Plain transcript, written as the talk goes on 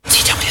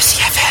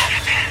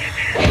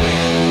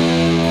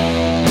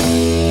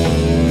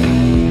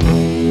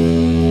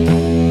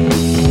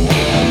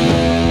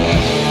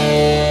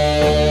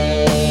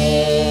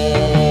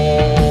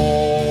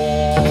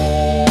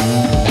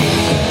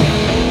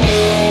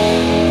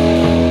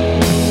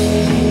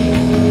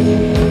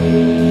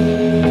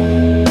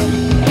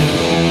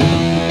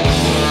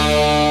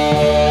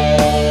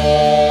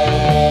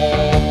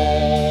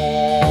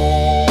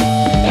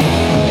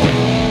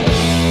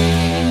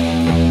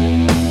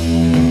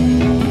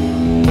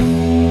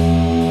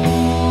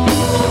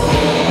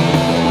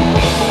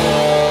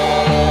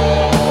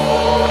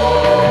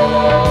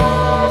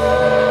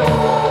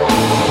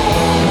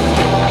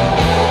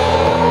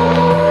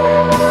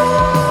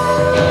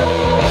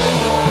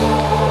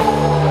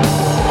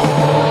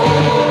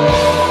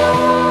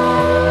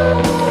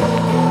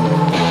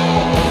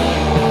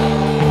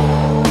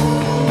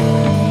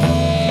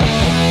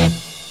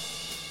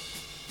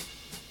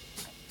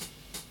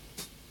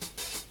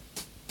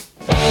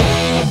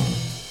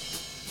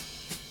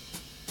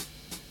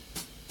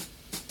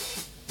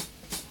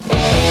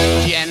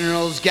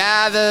Criminals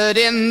gathered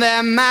in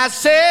their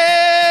masses,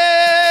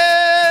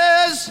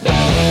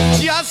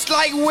 just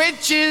like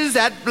witches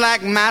at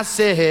black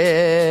masses.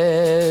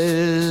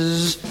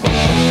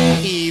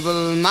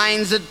 Evil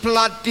minds that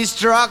plot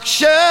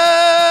destruction,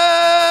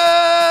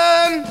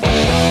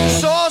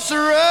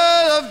 sorcerer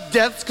of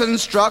death's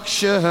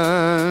construction.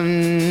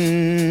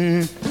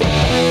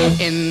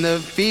 In the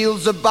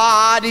fields of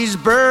bodies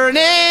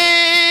burning,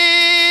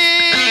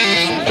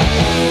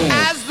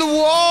 as the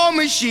war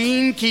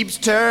machine keeps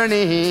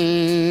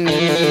turning.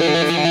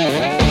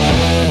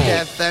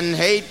 Death and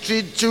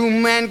hatred to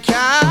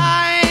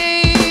mankind,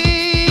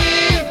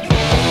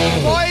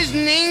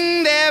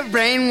 poisoning their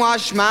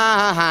brainwashed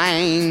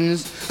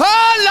minds.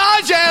 Oh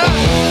Lord,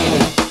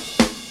 yeah.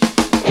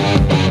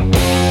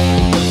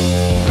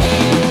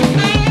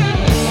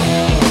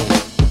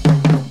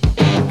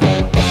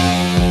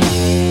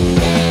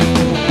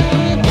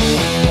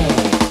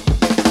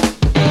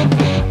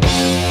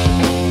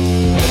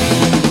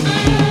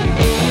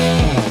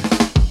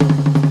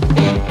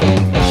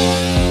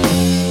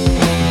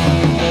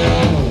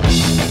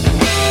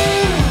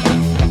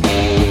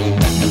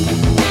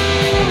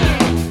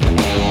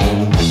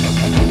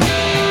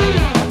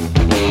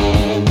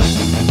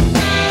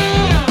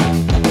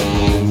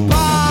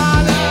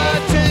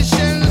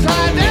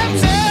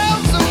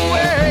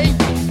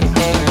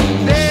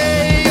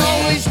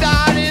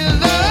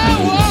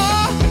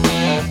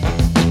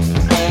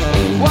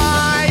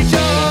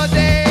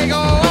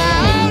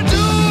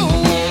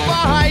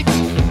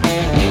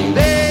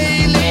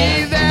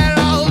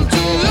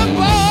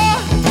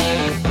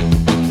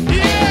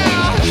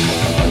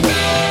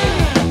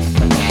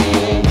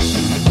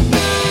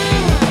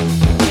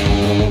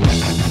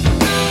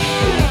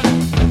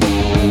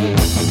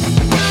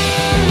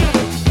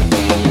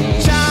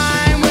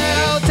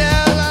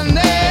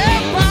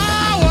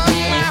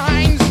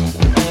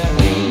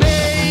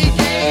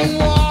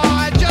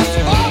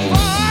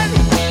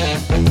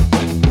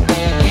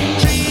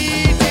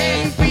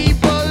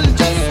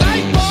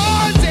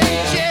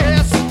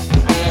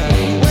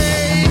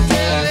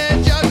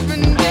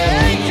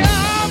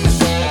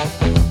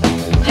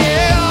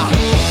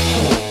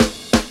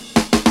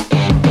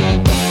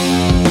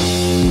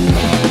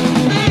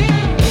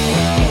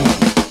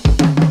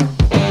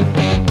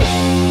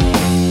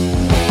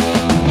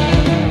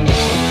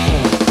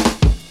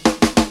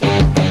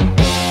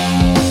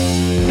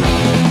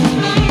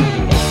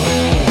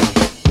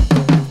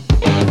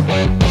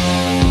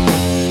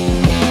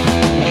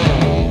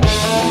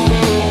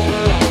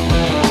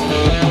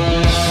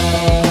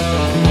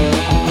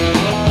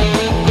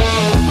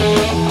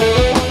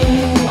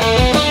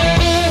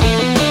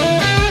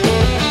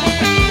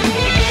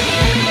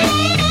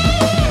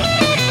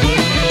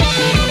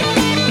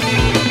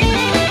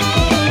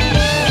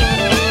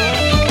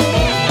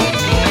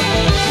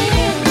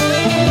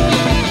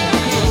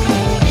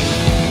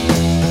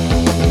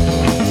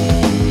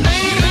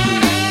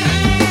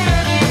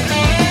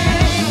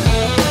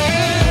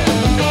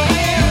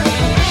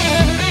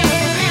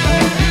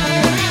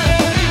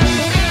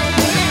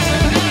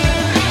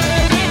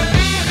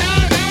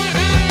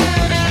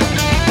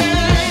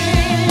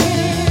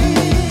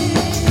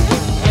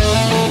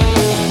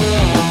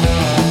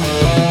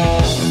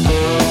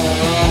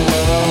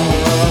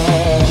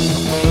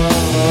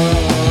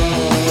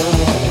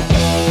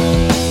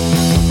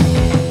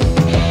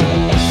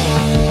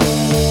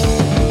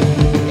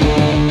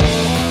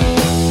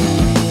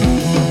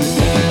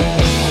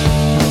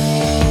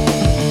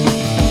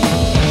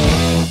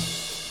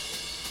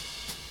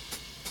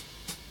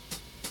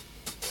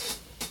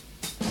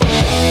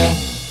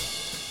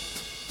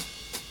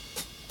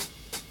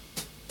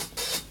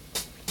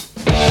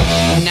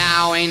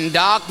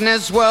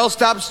 Darkness, world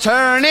stops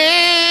turning,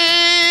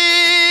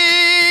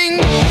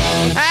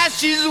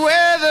 ashes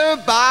where the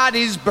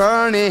body's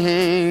burning.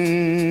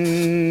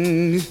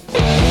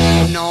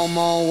 No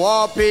more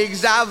war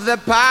pigs have the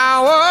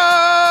power,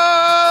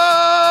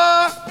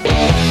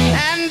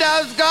 and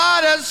as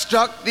God has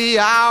struck the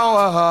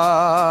hour,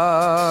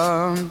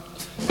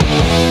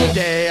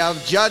 day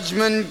of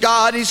judgment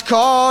God is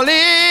calling.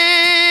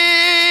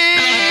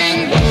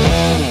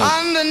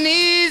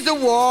 Underneath the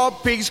war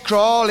pigs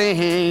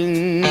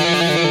crawling,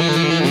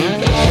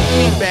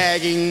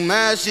 begging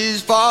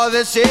mercies for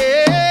the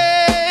sins.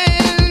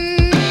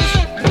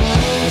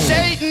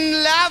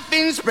 Satan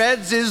laughing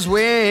spreads his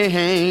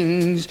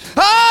wings.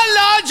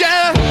 Oh Lord,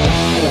 yeah.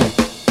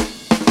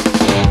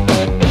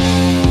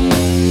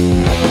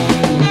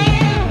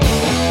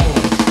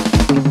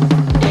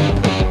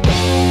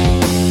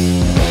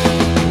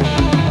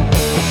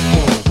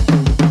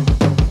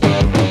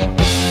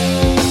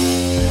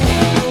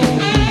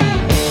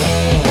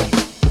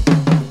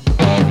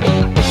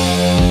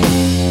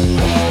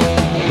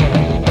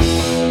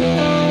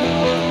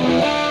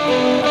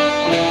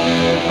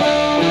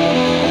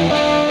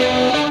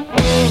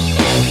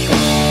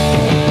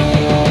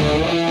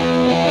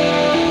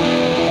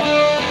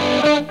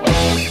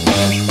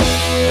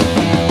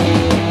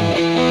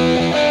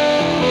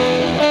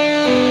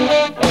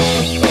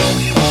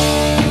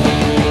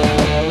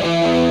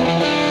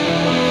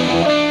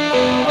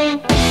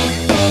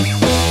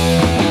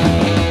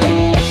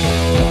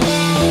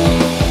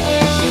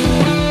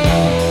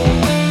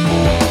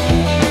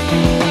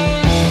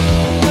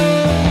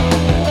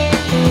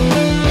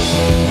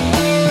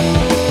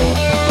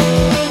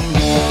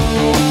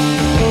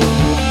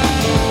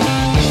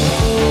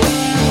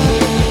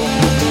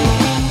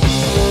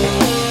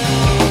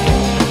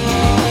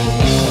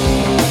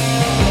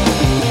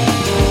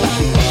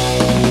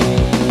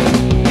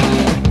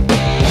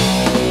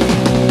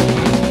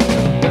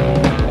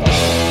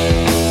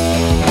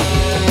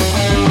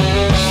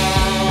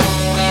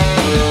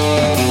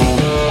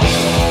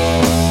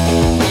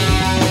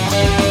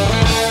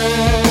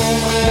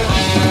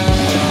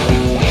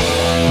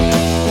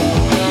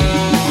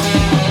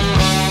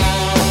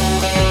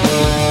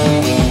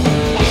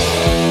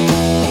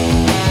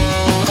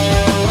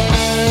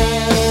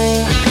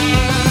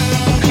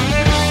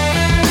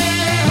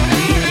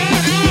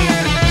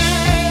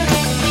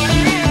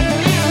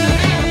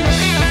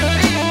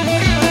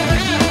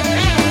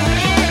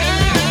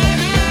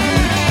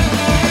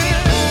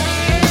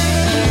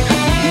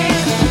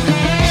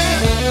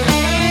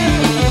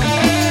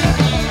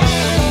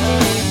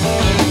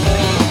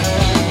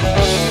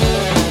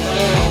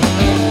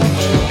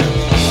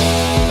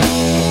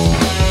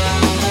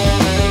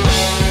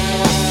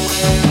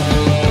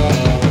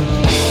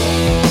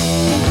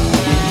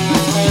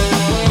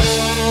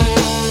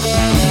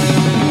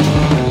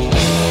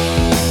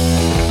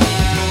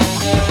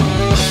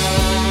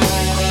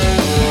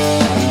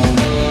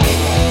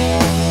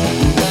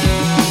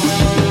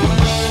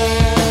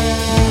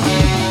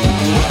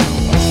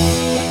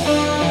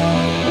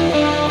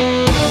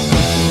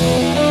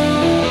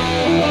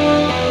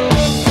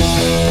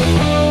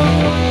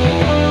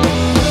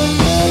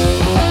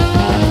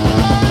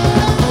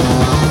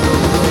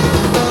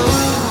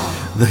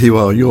 you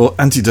are, your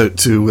antidote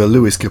to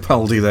Lewis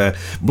Capaldi there,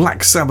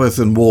 Black Sabbath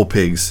and War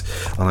Pigs.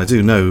 And I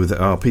do know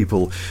there are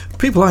people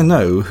I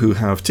know who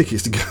have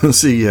tickets to go and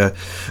see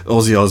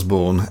Ozzy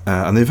Osbourne,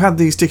 and they've had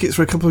these tickets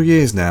for a couple of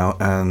years now,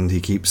 and he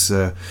keeps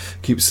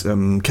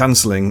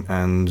cancelling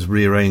and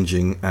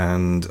rearranging,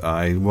 and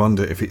I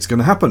wonder if it's going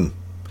to happen.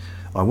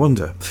 I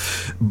wonder.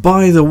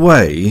 By the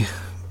way,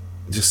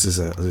 just as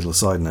a little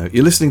side note,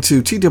 you're listening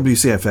to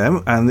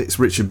TWCfm, and it's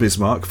Richard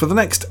Bismarck for the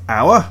next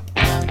hour.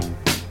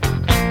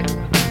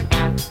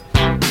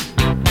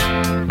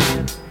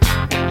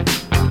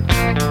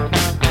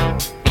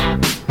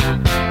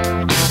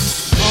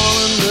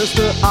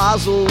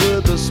 Oswald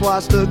with a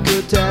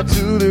swastika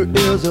tattoo.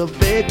 There is a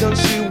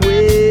vacancy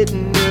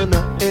waiting in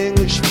the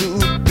English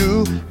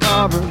voodoo.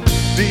 Carving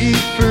beef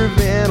for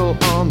Vandal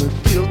on the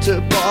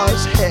filter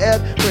bar's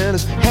head. When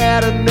he's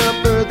had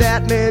enough of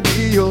that, maybe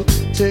you'll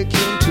take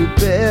him to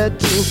bed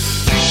to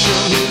teach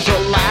him he's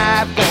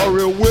alive, or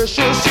he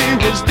wishes he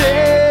was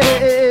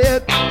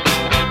dead.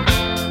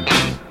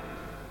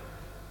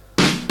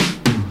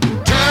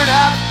 Turn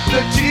up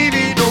the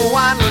TV, no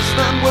one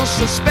listening will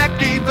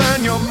suspect.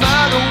 Even your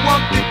mother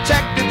won't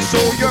detect it, so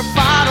your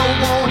father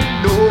won't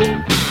know.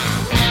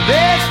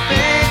 They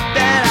think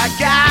that I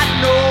got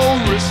no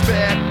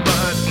respect,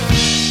 but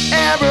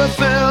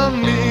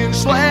everything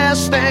means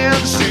less than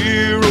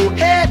zero.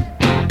 Hit,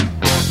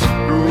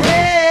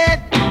 hit,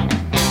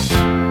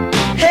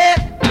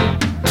 hit,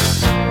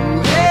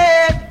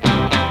 hit.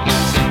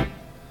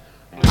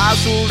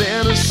 Oswald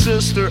and his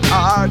sister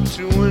are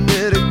doing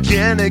it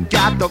again. They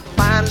got the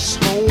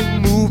finest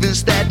home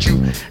movies that you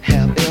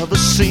have ever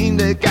seen.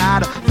 They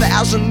got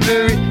 1,000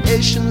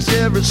 variations,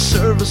 every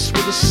service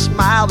with a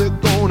smile. They're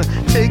gonna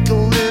take a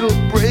little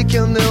break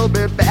and they'll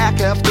be back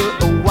after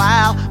a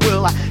while.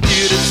 Well, I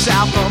hear that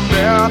South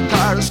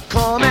America is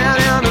coming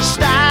in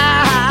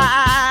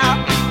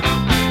style.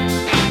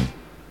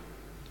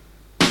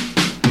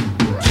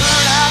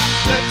 Turn up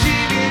the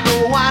TV, no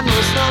one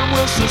listening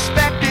will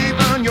suspect.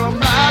 Even your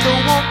mother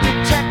won't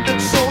detect it,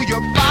 so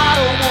your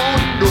father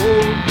won't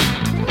know.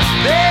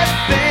 They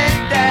think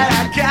that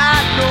I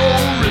got no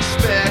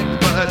respect,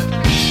 but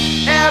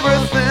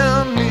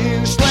everything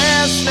means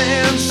less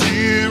than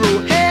zero.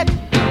 Hit,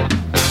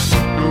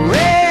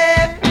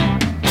 hit,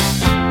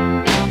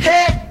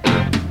 hit,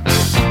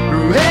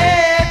 hit.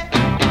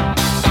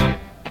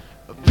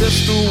 A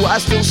pistol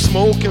was still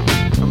smoking,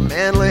 a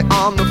man lay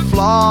on the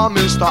floor.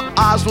 Mr.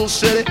 Oswald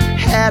said he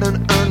had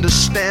an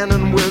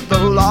understanding with the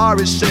law.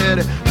 He said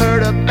he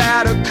heard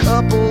about a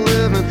couple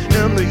living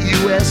in the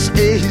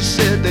USA. He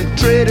said they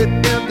traded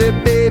in their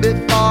baby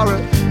for a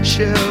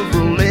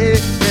Chevrolet.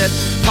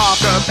 Let's talk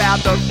about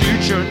the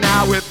future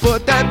now, we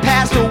put that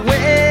past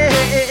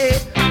away.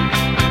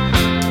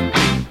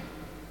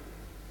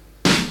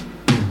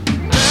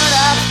 Turn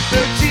up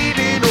the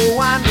TV, no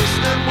one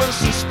listening will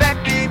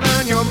suspect.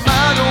 Even your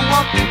mother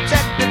won't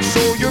detect it,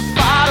 so your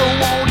father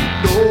won't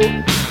know.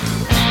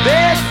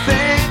 They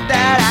think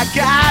that I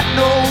got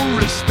no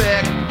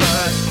respect,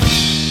 but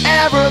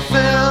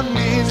everything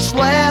means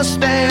less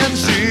than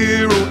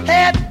zero.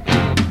 Hit,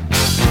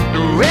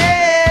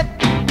 hit,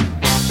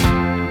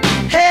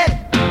 hit, hit,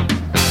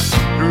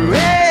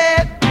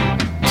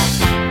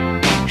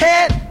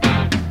 hit,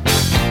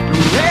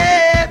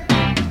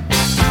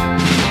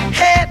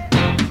 hit, hit,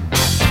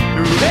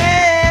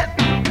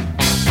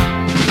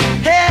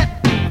 hit,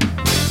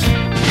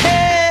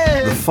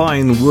 hit. The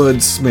fine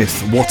wordsmith,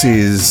 what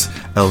is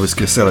Elvis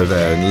Costello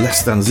there in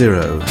Less Than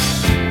Zero.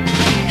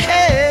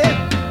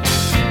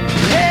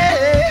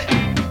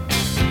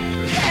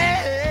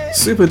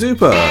 Super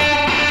duper. Away.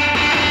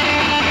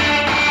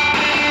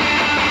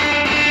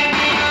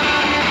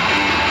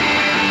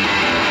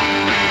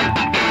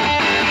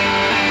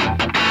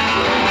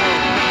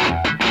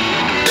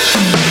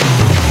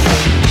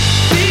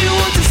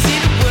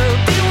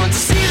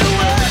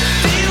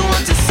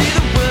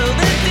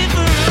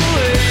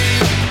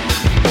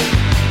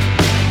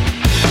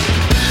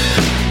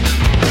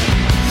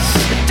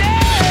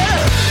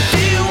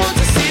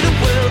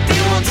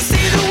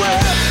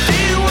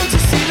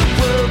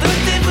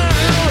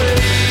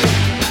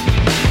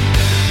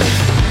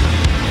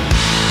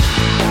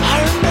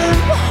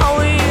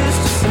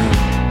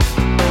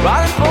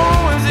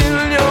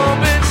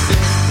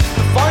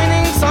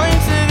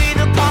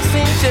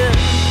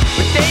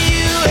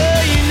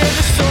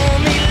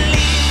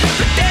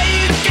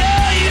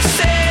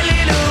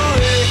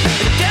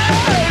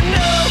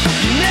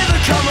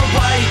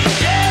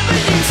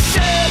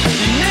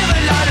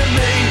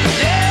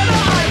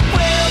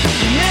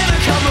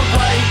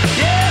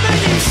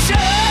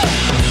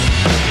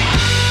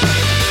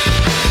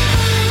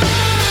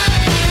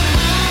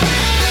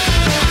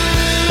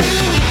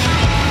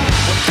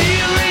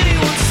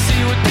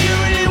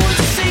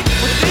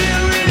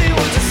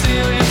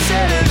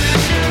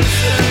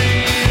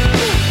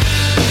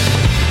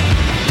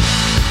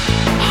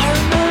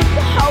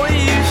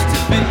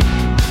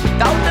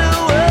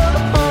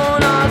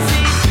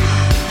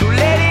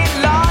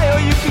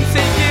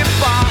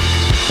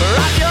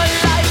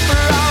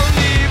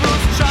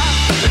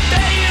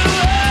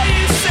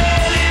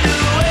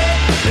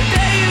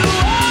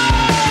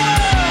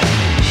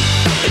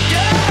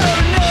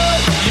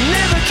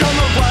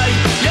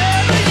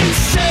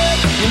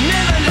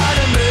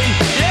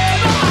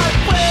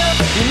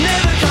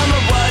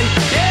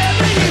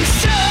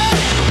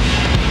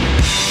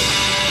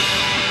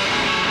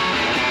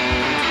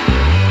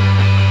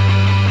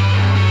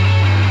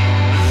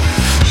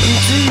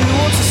 Do you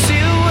want to see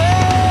the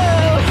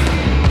world?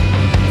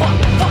 What?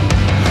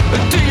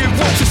 Do you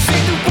want to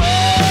see the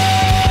world?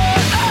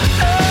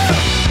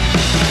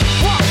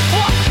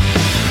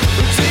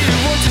 Do you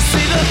want to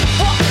see the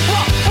what?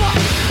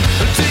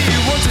 Do you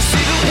want to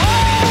see the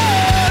world?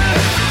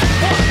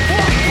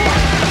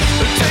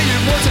 Do you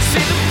want to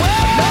see the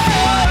world?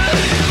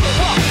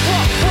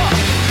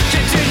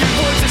 Do you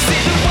want to see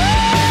the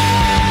world?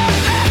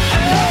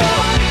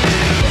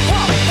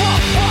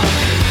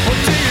 What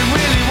do you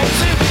really want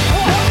to?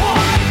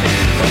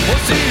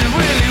 What do you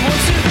really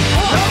want to?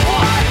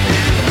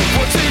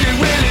 What do you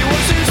really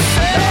want to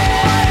say?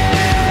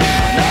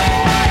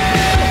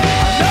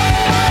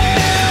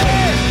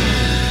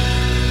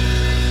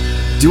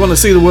 Do you want to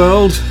see the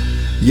world?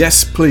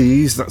 Yes,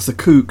 please. That's the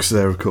Kooks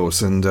there, of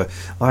course, and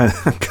I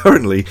am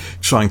currently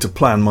trying to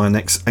plan my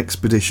next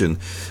expedition.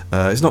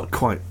 It's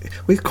quite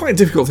a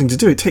difficult thing to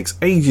do. It takes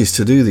ages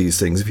to do these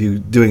things if you're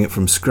doing it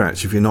from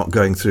scratch. If you're not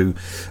going through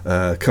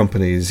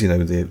companies,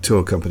 the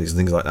tour companies and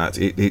things like that,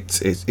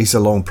 it's a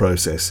long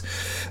process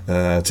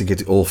to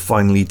get it all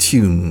finely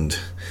tuned.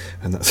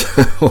 And that's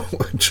what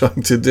we're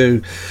trying to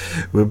do.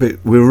 I'm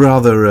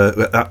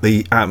at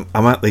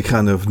the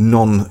kind of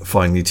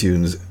non-finely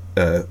tuned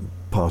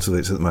part of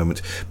it at the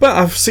moment, but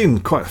I've seen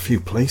quite a few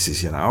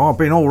places. I've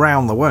been all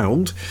around the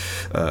world.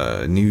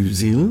 New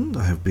Zealand,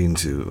 I have been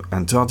to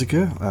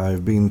Antarctica,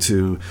 I've been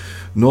to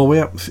Norway,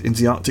 up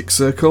into the Arctic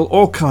Circle,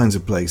 all kinds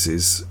of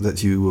places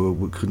that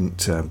you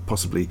couldn't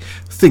possibly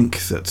think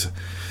that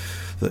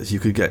you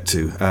could get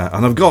to,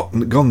 and I've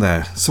gone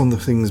there. Some of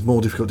the things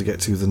more difficult to get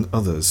to than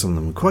others, some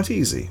of them quite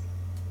easy.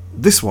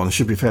 This one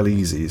should be fairly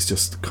easy. It's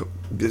just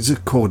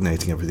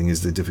coordinating everything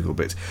is the difficult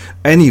bit.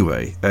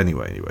 Anyway,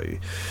 we're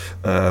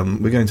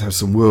going to have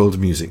some world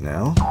music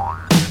now.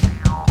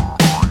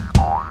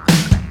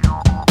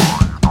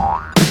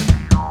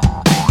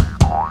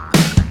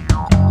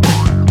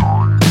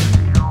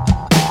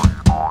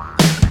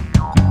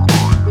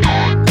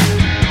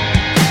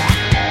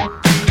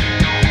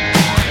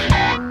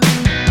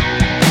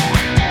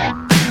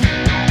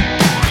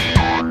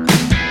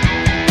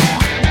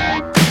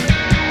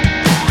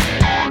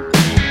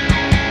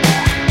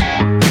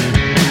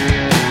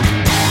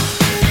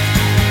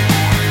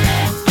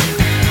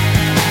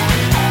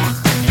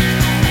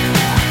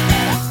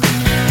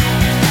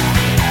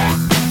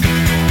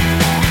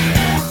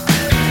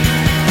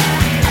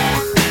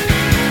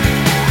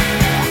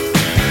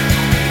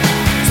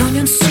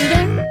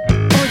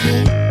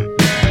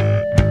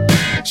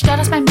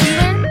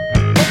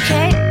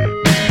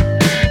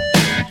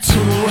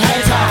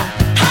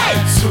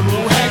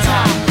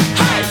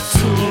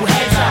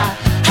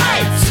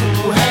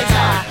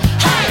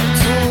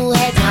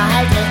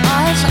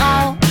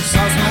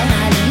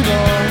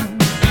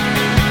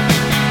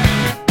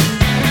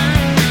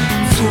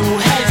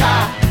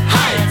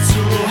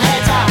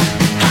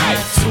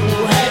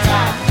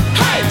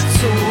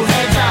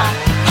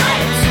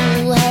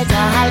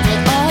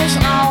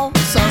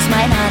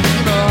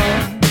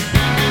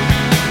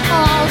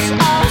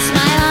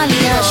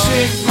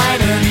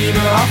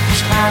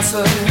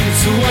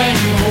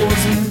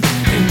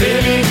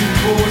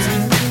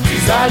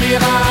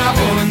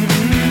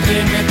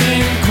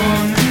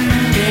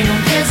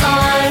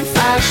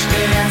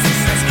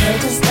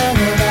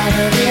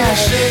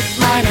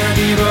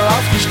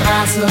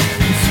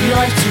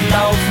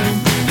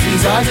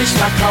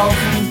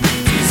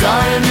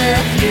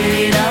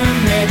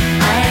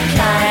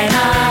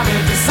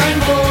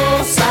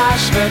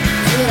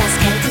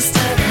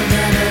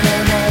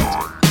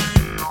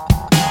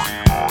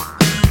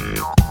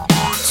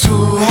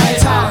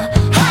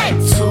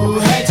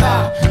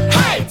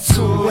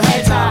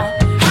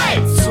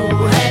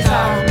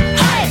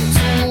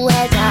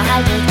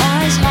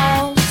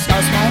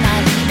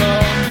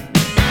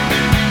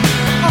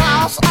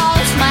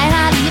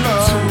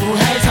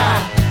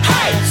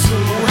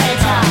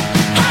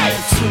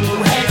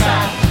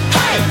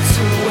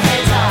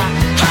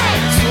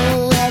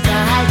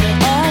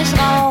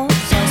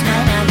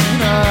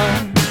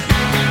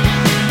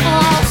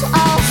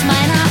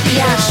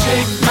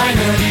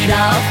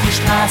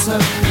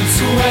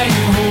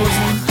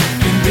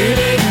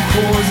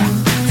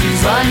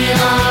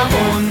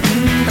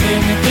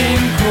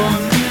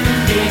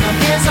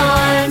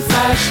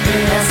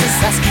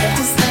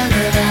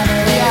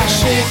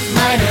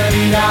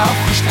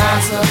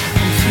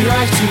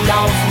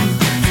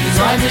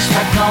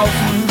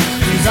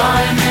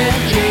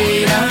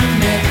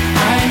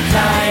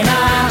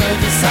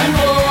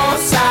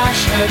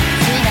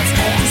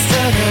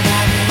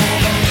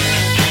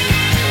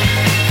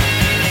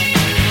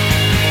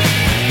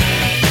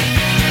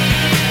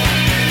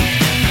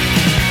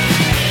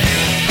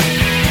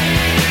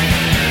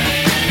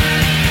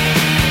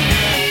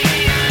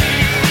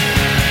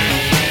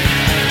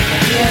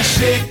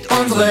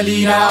 Unsere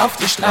Lieder auf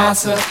die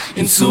Straße,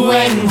 in zu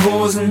engen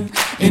Hosen,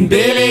 in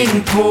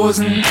billigen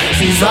Posen.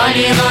 Sie sollen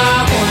ihre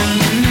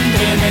Runden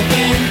drehen mit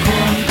den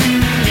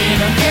Kunden gehen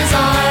und wir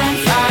sollen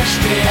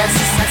verstehen, es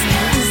ist das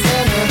Kälteste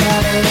der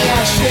Welt.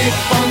 Er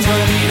schickt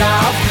unsere Lieder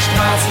auf die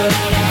Straße, Straße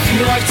und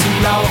für euch zu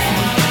laufen.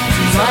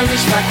 Sie sollen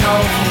sich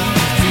verkaufen,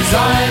 sie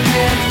sollen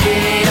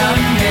mitgehen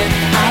mit.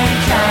 Ein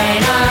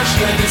kleiner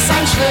Schritt ist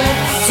ein Schritt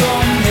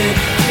zum Glück.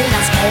 Für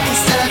das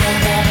Älteste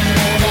der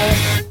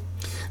Welt.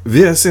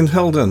 Wir sind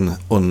Helden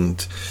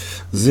und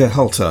sehr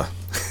Halter.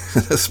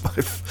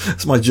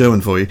 That's my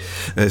German for you.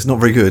 It's not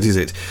very good, is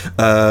it?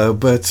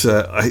 But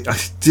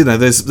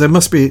there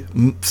must be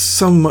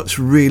so much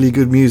really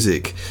good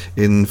music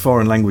in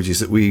foreign languages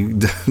that we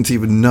don't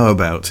even know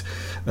about.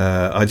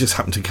 I just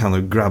happened to kind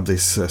of grab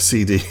this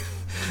CD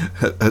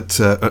at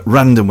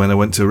random when I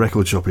went to a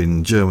record shop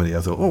in Germany.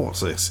 I thought, oh,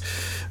 what's this?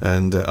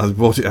 And I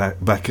bought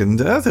it back,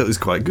 and I thought it was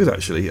quite good,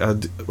 actually. I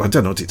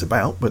don't know what it's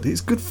about, but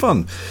it's good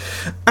fun.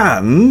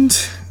 And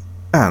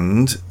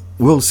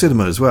world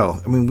cinema as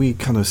well. I mean, we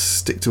kind of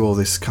stick to all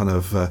this kind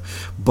of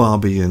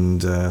Barbie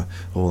and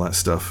all that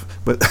stuff,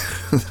 but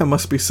there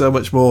must be so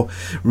much more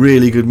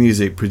really good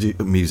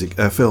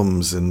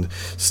films and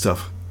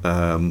stuff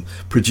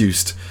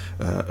produced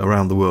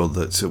around the world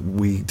that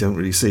we don't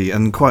really see.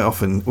 And quite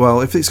often, well,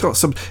 if it's got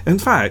some... In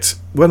fact,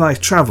 when I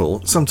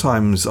travel,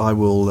 sometimes I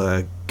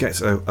will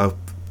get a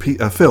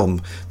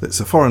film that's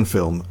a foreign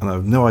film and I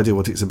have no idea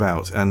what it's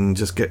about, and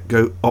just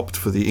opt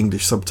for the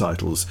English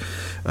subtitles,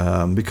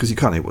 because you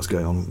can't hear what's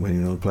going on when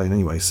you're on a plane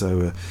anyway,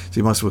 so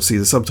you might as well see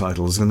the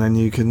subtitles and then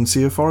you can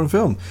see a foreign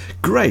film.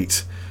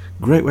 Great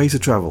way to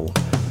travel.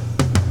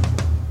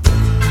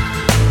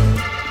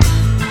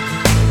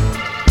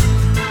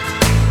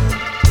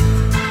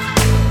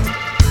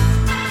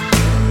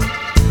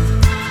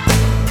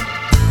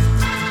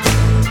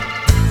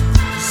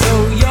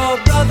 So your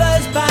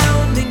brother's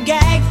bound and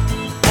gagged,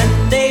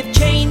 they've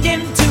chained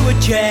him to a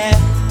chair.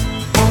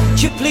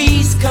 Won't you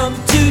please come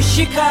to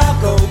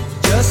Chicago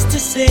just to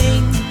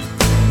sing?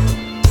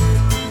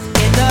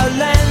 In a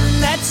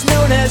land that's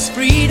known as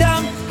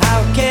freedom,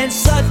 how can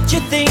such a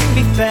thing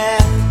be fair?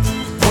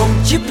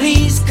 Won't you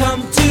please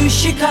come to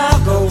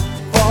Chicago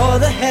for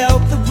the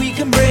help that we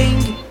can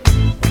bring?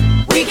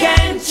 We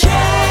can change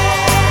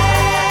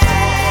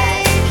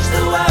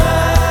the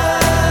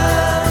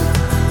world,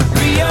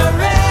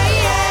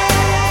 rearrange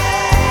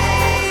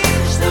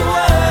the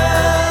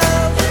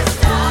world.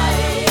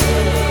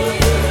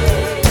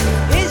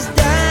 It's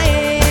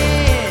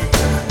dying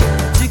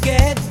to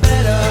get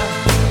better.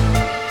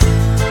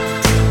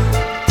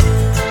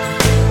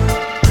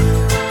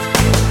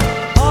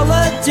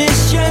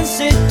 Politicians,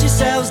 sit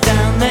yourselves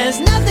down, there's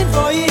nothing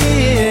for you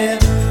here.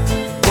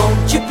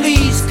 Won't you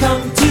please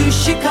come to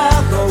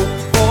Chicago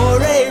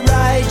for a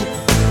ride?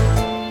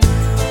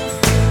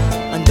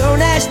 And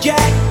don't ask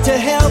Jack to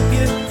help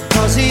you,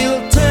 'cause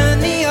he'll turn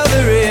the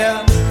other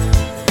ear.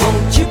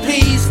 Won't you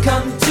please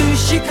come to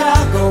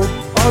Chicago,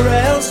 or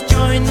else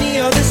join the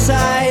other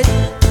side?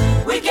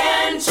 We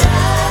can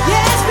change.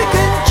 Yes, we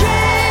can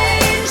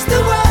change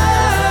the world.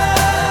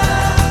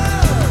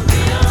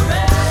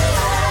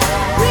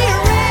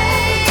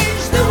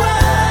 Rearrange the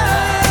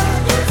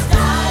world.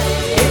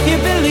 If you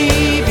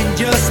believe in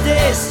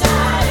justice,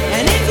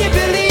 and if you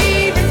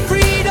believe in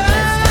freedom,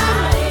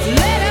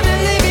 let him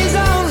live his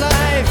own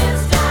life.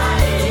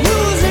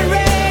 Rules and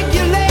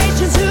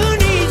regulations, who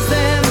needs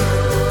them?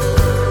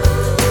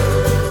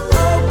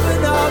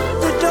 Open up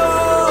the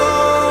door.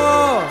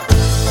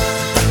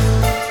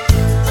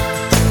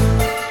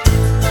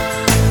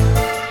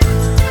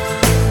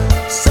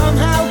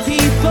 Somehow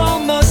people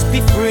must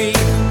be free.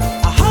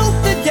 I hope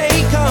the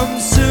day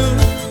comes soon.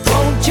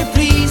 Won't you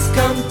please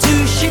come to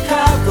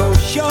Chicago,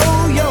 show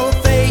your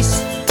face.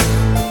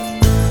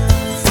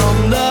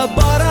 From the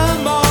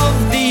bottom of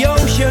the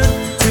ocean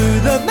to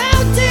the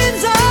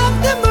mountains of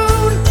the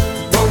moon.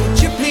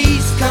 Won't you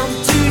please come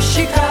to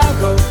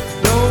Chicago?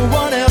 No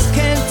one else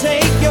can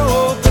take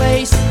your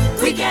place.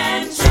 We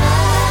can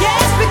change.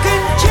 Yes, we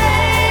can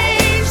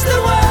change the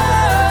world.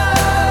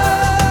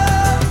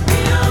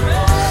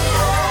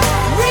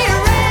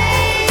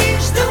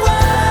 Rearrange the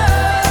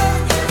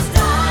world.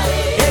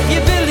 If you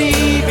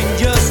believe in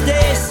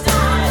justice,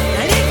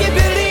 and if you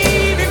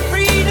believe in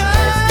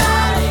freedom,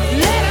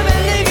 let him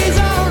live his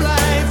own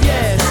life,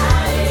 yes.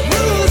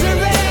 Rules and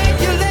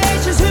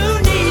regulations, who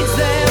needs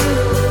them?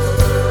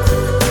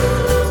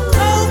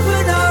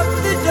 Open up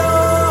the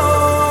door.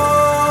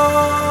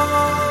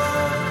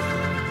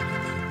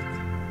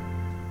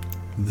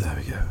 There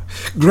we go.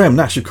 Graham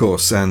Nash, of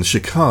course, and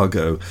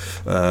Chicago.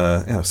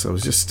 So I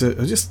was just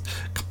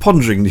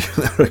pondering.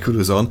 That record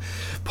was on,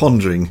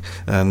 pondering,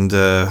 and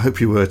hope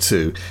you were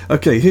too.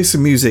 Okay, here's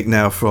some music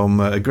now from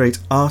a great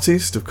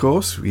artist, of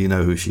course. You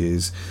know who she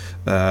is,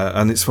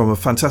 and it's from a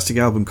fantastic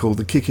album called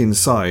The Kick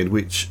Inside,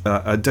 which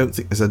I don't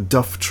think there's a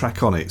Duff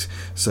track on it.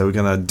 So we're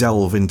going to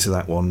delve into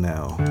that one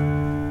now.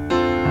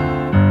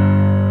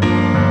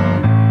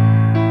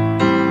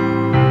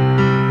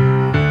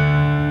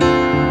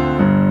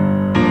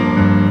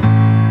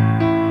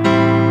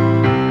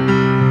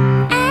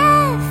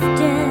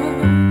 After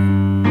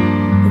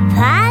the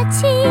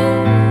party,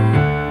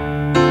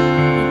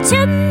 you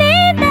took me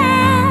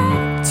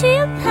back to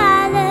your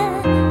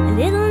parlor. A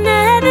little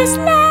nervous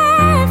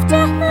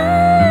laughter,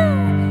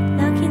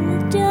 locking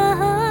the door.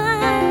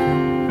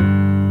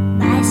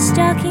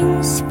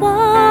 stockings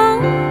fall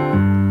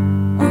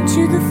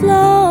onto the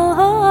floor,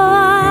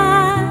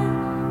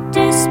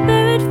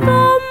 desperate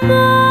for more.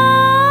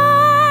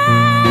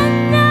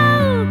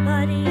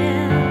 Nobody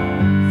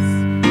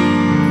else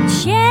can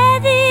share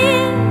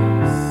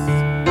this.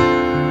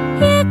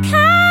 Here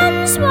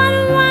comes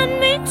one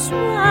meets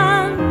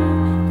one,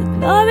 the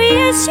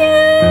glorious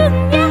union.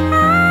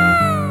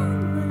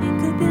 Well, it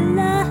could be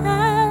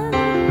love,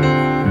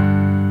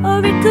 or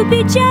it could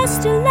be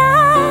just a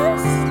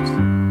lust,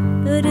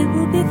 but it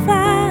will be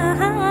fine.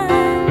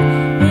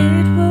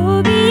 It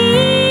will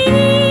be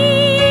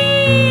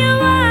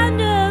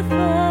wonderful.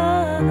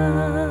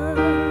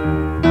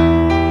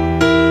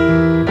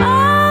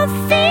 Oh,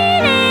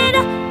 feel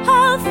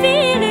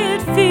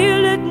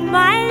it,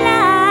 my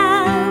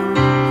love.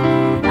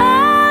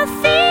 Oh,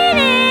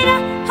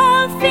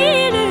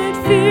 feel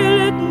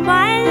it,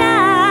 my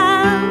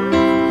love.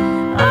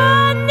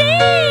 Oh,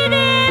 need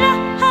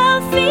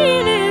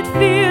it,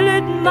 feel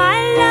it, my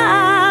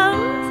love.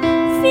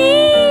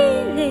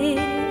 Feel it.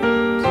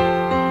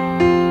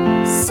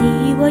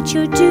 See what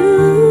you're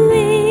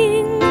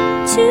doing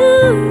to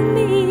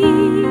me.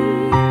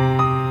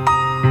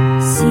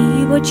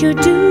 See what you're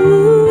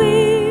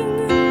doing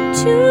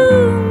to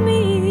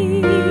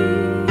me.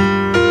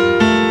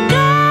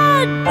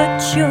 God,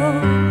 but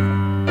you're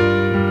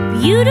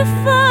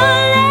beautiful,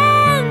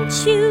 and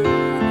you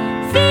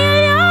feel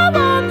your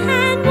warm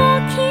hand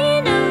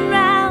walking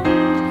around.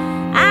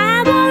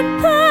 I won't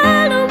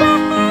pull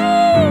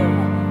away.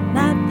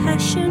 My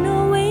passion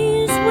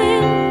always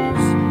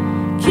wins.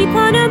 Keep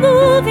on a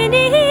moving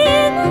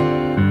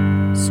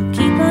in, so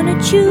keep on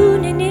a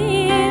tuning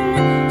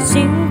in.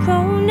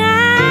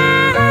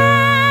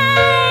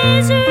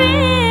 Synchronize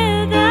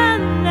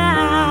rhythm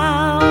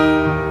now.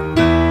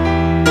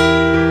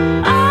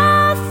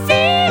 Oh,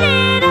 feel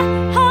it,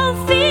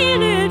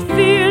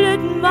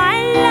 my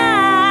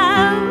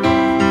love.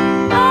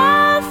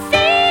 Oh,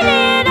 feel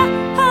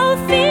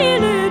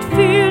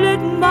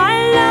it, my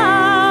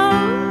love.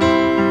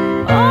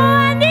 Oh, I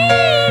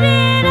need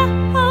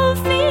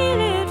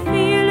it,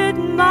 feel it,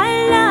 my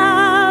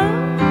love.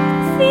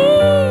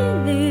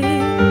 Feel it.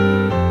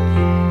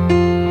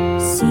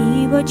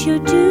 See what you're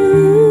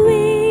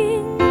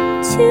doing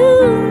to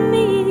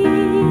me.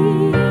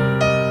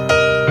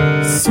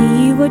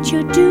 See what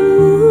you're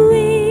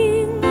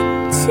doing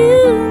to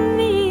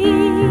me.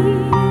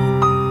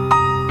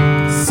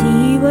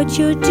 See what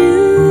you're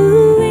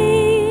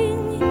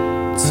doing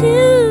to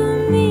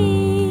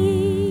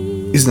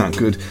me. Isn't that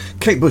good?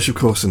 Kate Bush, of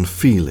course, and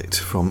Feel It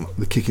from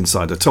The Kick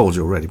Inside. I told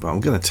you already, but I'm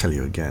going to tell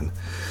you again.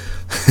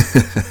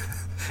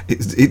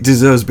 It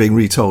deserves being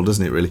retold,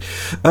 doesn't it, really?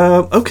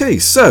 Okay,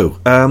 so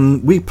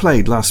we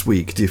played last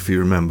week, if you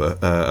remember,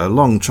 a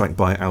long track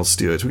by Al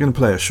Stewart. We're going to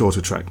play a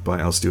shorter track by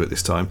Al Stewart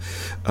this time.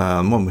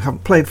 One we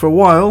haven't played for a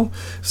while,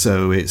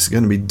 so it's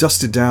going to be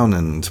dusted down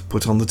and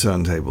put on the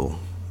turntable.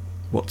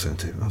 What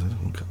turntable? I don't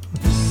know.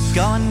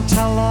 Go and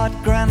tell Lord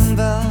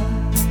Grenville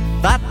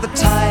that the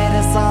tide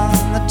is on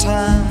the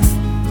turn.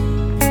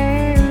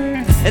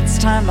 It's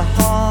time to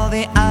haul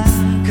the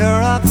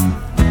anchor up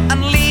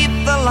and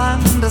leave the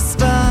land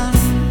astern.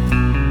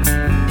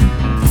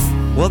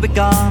 We'll be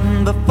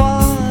gone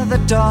before the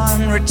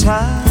dawn returns,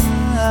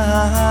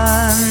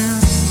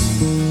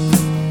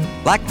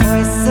 like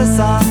voices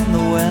on the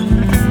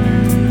wind.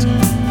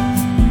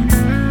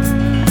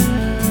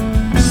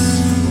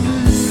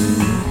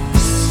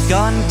 Go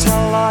and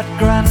tell Lord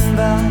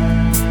Grenville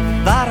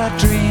that our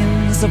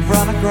dreams have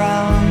run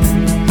aground.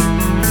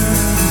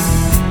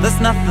 There's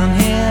nothing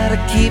here to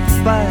keep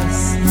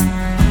us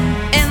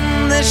in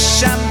this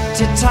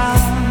shanty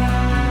town.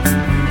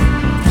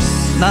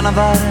 None of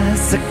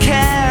us are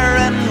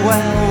caring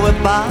where we're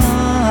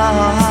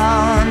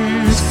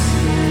bound,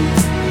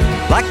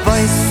 like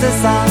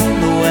voices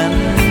on the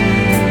wind.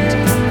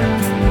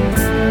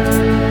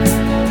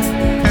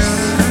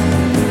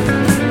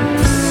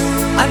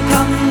 And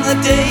come the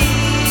day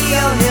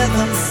you'll hear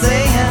them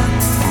saying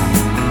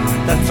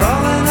they're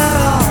throwing it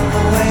all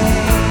away.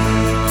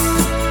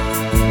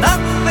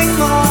 Nothing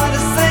more to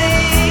say,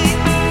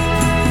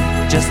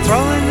 just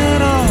throwing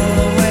it all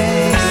away.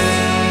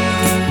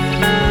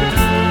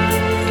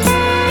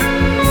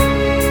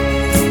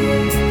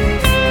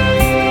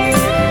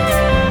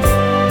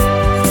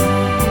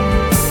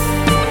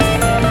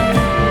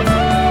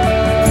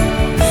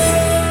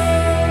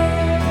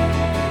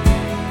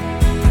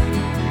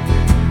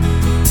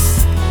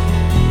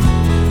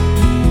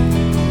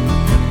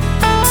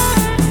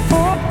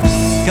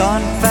 Go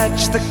and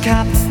fetch the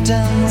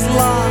captain's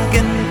log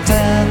and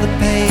tear the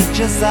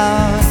pages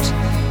out.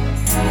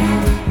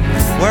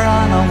 We're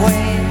on our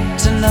way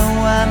to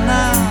nowhere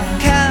now,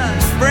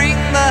 can't bring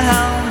the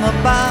helm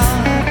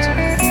about.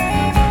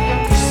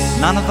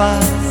 None of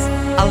us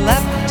are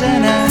left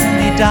in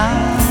any doubt.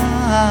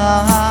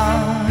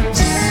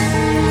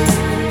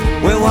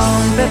 We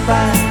won't be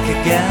back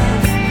again.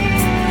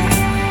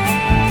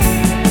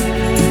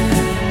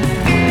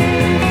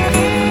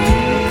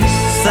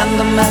 Send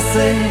a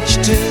message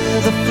to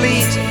the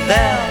fleet,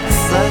 they'll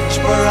search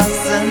for us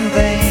in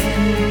vain.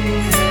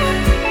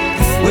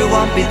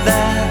 be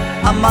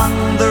there among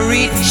the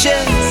reaches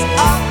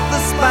of the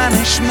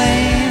Spanish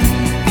Main.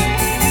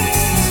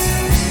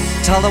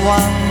 Tell the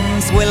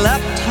ones we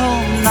left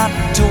home not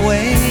to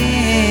wait.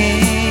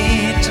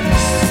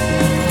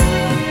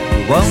 We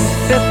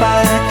won't be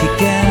back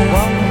again,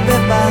 won't be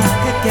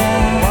back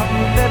again, won't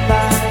be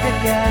back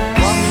again,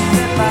 won't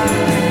be back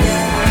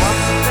again.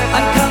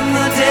 And come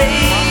the day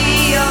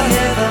you'll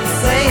hear them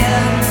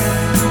saying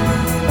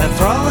they're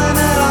throwing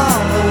it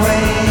all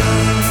away.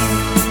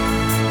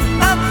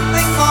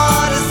 Nothing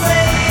more to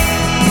say,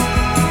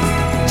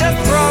 just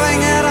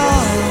throwing it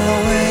all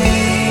away.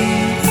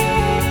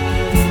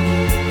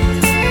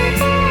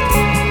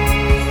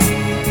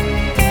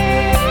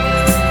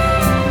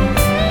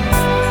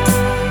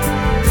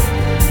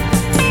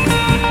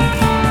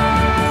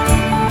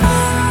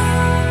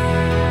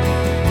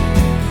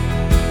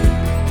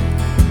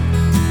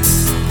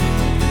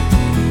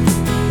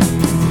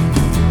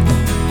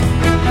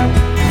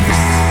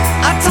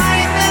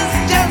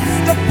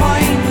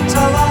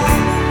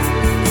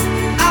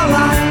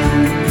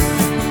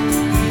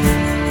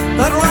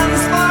 That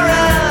runs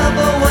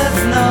forever with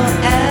no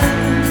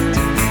end.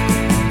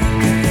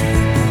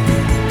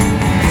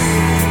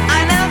 I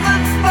never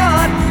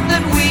thought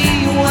that we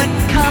would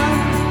come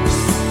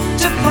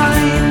to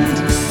find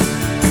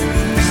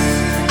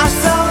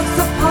ourselves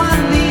upon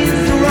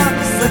these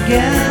rocks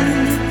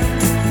again.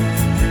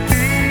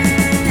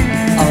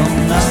 Oh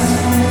no.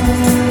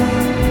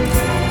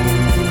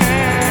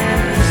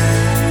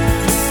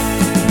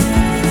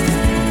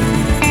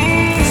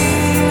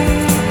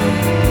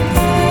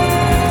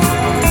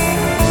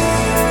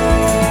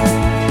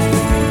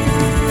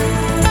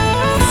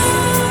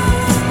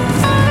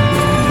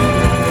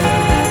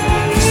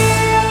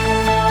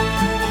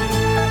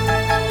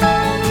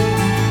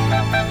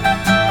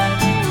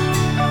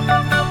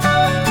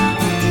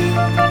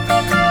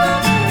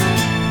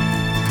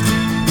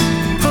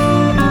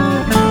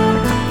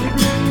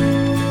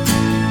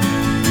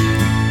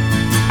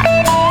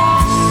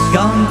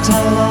 Gone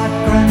tell Lord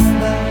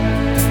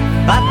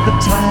Grenville that the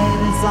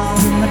tide is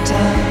on the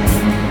turn.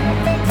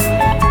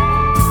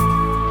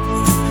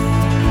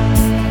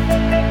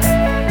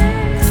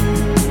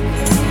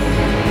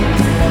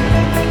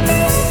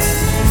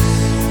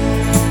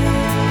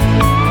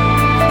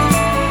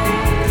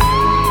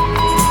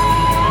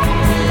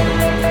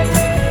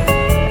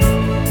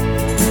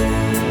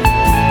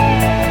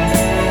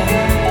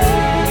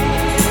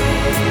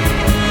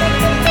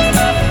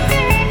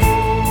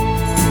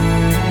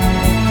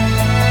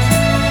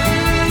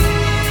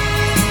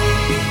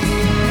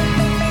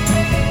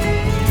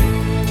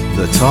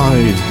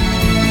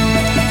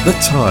 The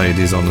tide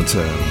is on the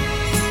turn.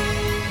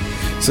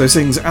 So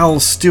sings Al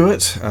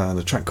Stewart and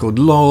a track called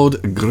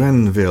Lord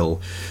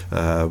Grenville.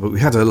 But we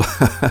had a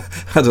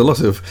lot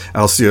of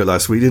Al Stewart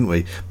last week, didn't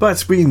we?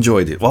 But we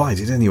enjoyed it. Well, I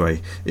did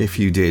anyway. If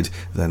you did,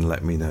 then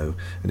let me know.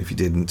 And if you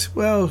didn't,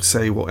 well,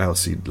 say what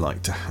else you'd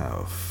like to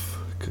have.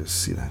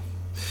 Because, you know,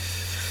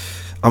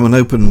 I'm an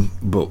open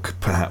book,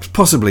 perhaps.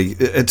 Possibly,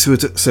 to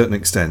a certain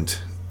extent,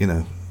 you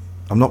know.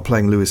 I'm not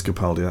playing Lewis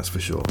Capaldi, that's for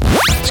sure.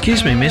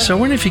 Excuse me, miss, I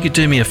wonder if you could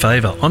do me a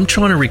favour. I'm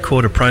trying to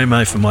record a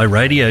promo for my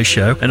radio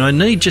show and I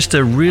need just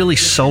a really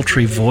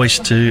sultry voice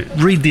to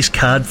read this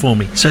card for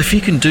me. So if you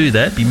can do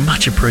that, it'd be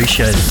much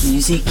appreciated.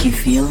 Music you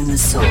feel in the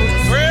soul.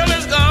 The thrill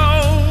is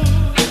gone.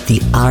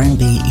 The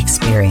R&B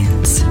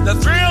experience. The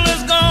thrill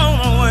is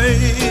gone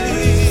away.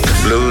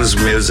 Blues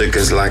music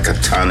is like a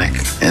tonic.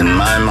 In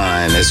my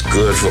mind, it's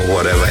good for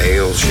whatever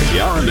ails you. The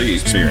R&B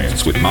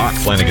experience with Mark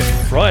Flanagan.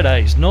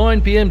 Fridays,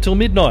 9 p.m. till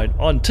midnight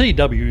on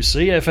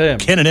TWCfm.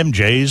 Ken and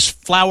MJ's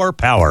Flower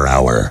Power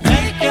Hour.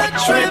 Take a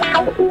trip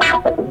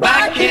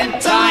back in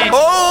time.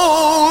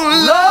 Oh,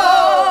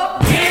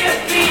 Lord.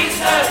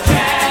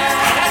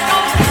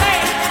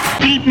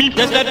 Give me a chance.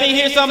 Just let me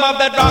hear some of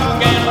that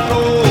rock and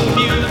roll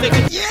music.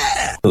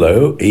 Yeah.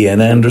 Hello,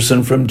 Ian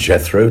Anderson from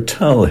Jethro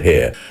Tull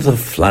here. The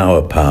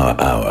Flower Power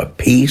Hour.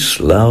 Peace,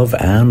 love,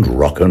 and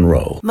rock and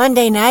roll.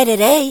 Monday night at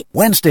 8.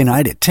 Wednesday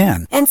night at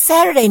 10. And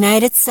Saturday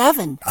night at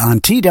 7. On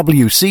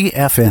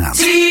TWCfm.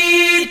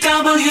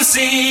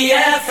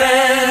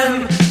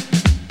 TWCfM.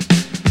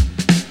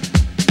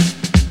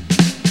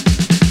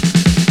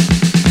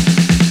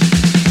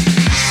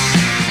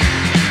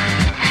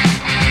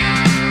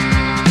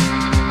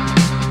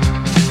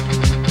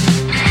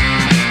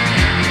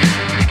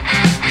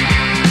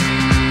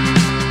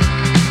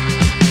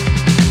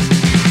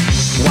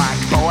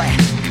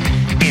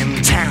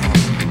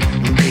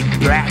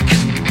 Black,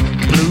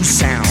 blue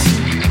sound,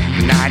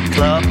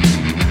 nightclub,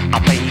 I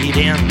paid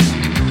in,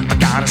 I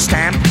got a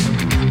stamp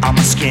on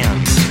my skin,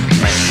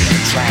 main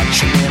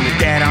attraction, the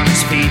dead on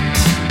his feet,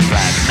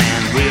 black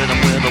man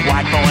rhythm with a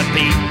white boy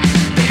beat,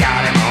 they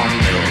got him on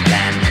milk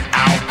and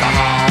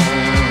alcohol,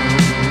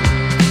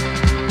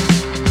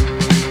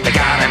 they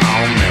got him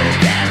on milk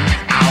and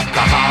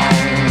alcohol,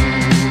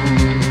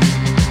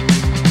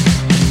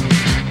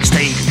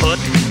 stay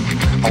put,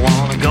 I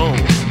wanna go,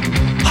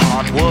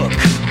 hard work,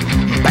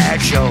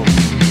 bad show,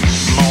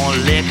 more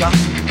liquor,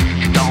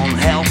 don't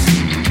help,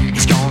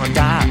 he's gonna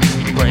die,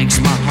 breaks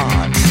my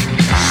heart,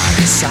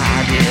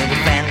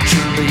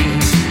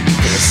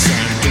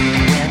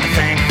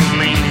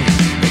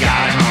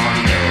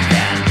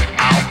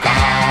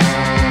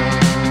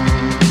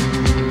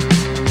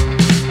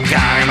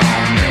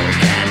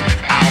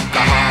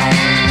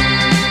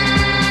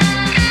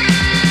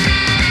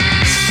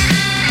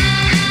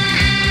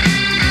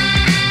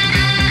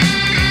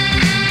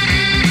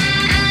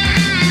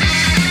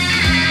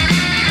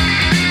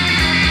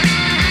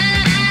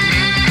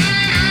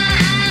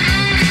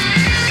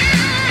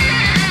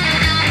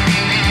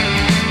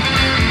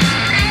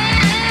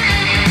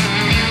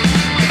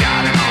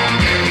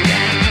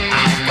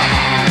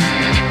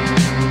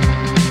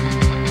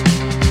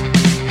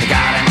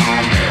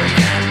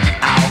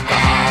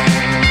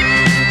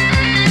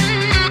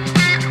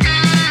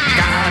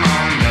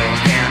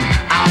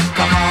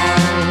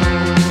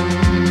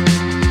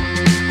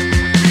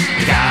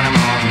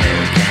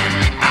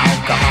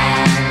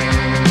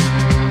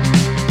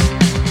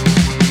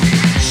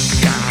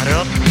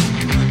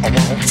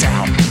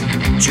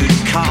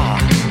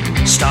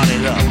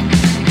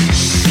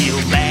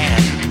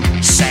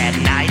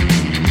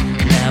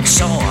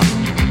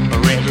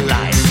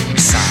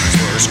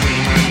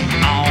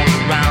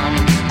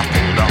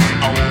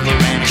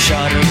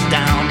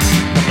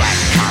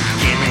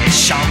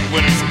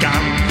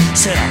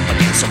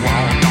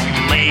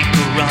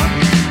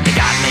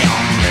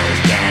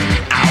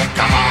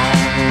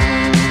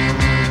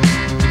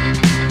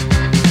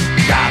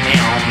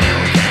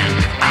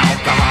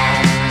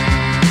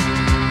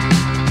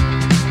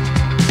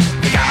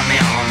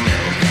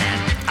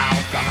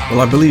 Well,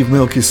 I believe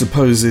milk is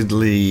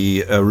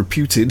supposedly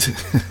reputed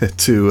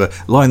to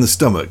line the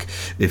stomach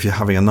if you're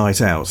having a night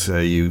out.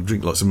 You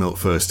drink lots of milk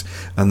first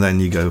and then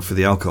you go for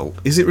the alcohol.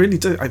 Is it really?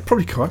 It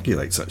probably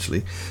coagulates,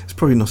 actually. It's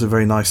probably not a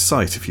very nice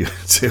sight if you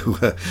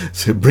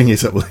to bring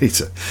it up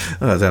later.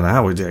 I don't know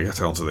how we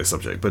get onto this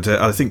subject, but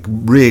I think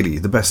really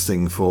the best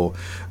thing for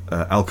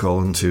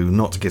alcohol and to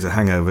not get a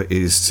hangover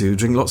is to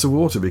drink lots of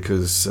water,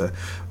 because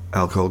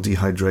alcohol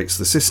dehydrates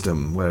the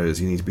system, whereas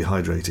you need to be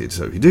hydrated.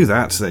 So if you do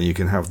that, then you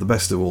can have the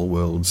best of all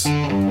worlds.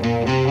 Sitting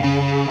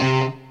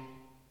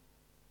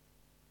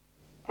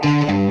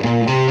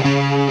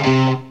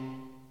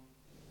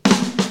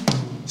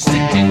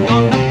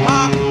on the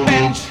park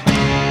bench,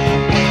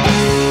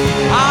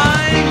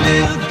 eyeing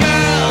little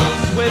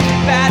girls with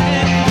bad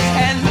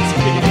intent.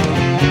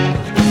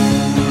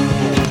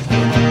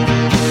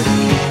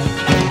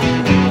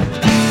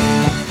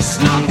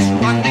 Snot's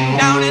running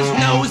down his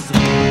nose,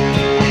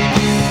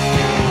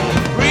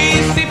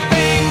 greasy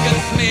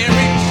fingers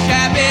smearing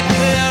shabby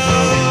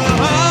clothes.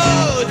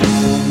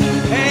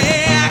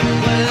 Hey,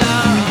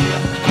 Aqualung,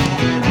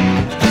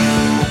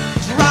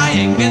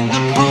 drying in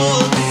the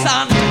cold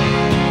sun,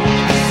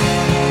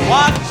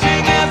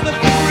 watching as the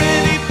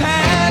pretty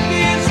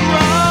panties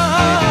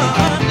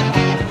run.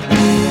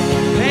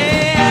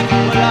 Hey,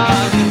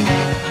 Aqualung,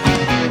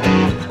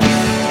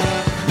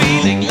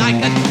 feeling like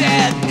a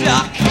dead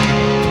duck,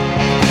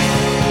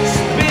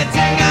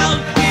 spitting out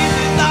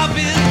pieces of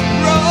his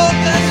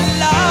broken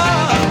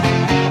love.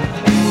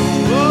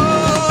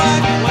 Oh,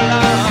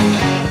 Aqualung,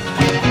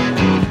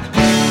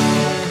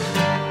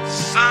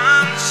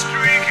 sun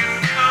streaking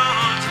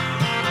cold,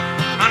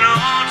 an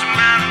old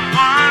man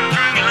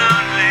wandering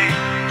lonely,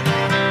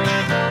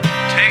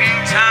 taking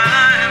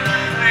time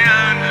the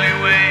only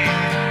way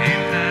he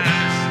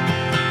knows.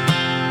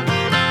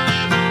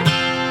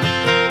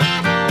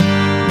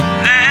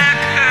 They're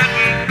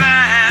curtain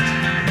bad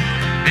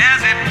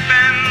as it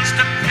bends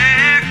to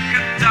pick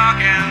a dog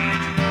end.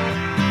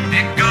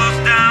 It goes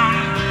down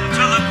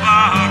to the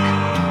bark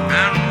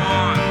and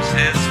warms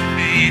his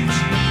feet.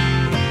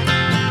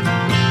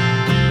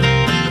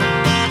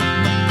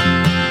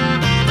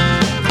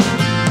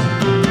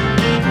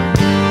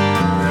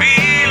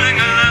 Feeling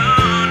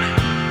alone,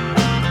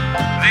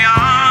 the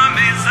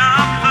armies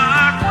of the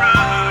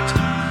road,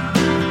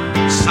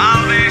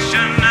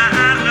 salvation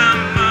and a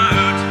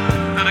mood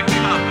and a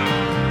cup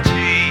of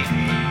tea.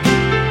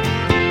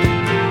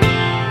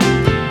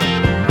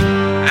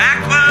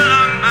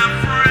 Aqualung, my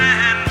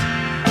friend,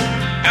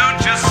 don't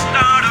just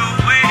start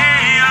away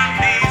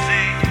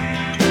uneasy.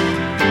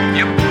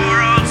 You poor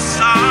old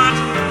sod,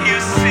 you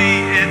see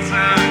it's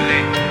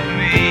only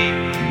me.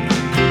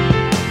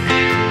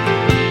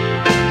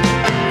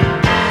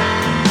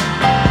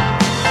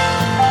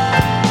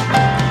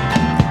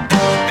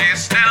 Do you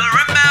still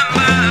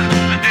remember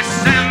the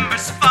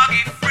December's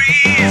foggy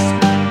freeze,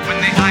 when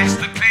the ice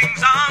that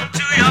clings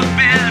onto your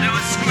beard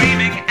was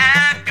screaming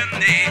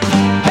agony?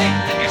 Hey,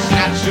 and you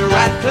snatch your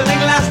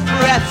rattling last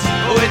breaths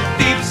with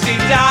deep sea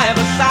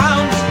diver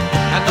sounds,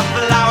 and the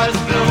flowers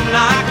bloom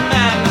like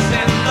madness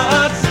in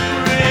the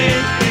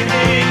spring.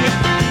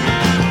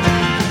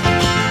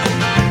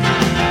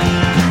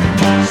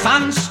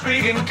 Sun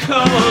streaking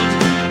cold,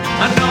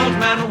 an old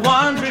man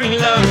wandering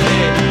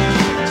lonely,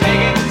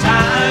 taking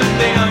time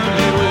the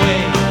only way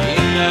he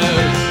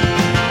knows.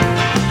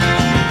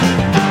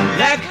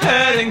 Leg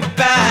hurting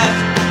bad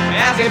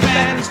as he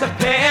bends to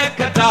pick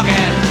a dog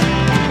end.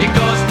 He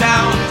goes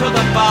down to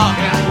the bog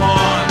and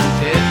warms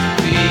his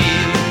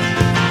feet.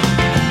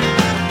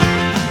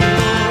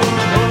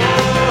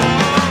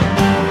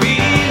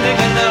 Feeling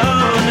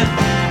alone,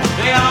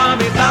 the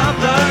armies of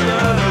the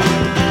road,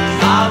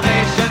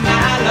 salvation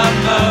and a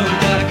mood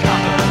and a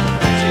cup of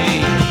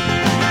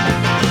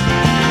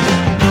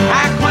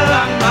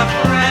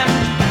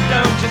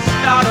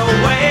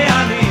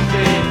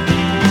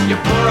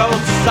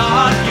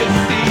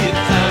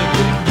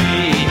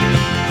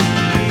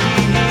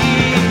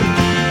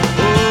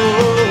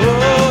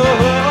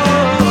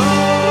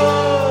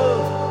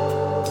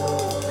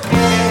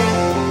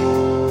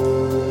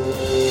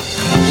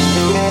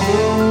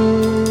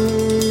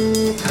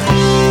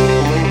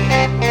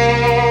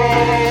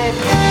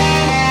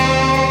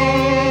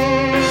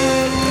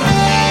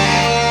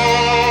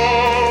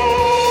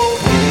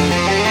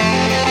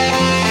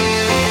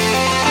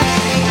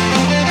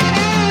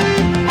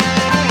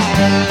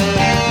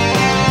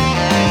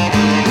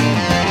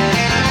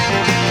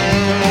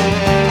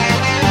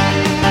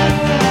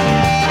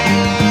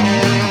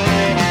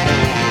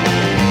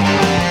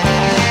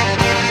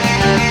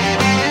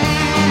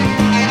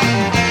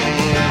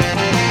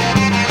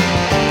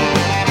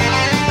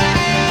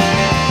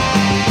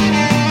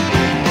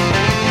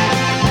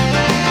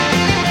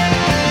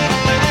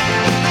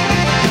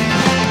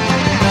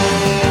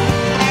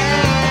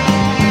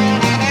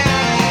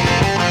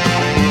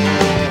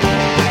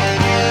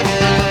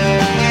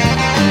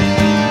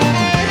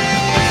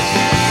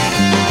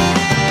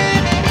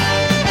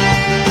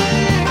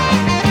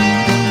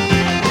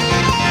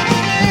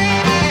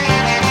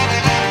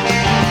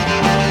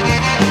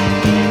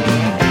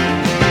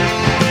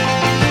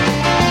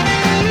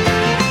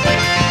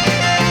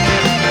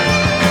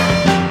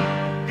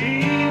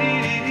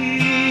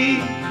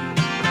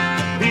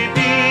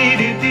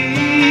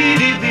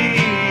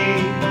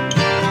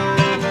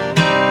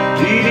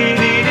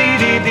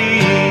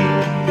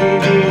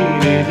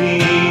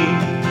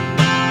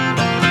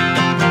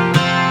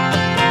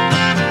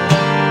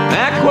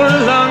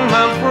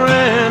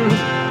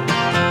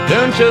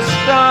Don't you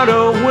start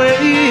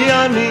away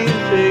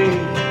uneasy.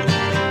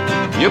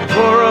 You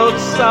poor old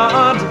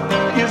sod,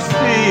 you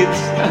see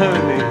it's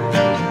only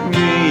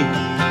me.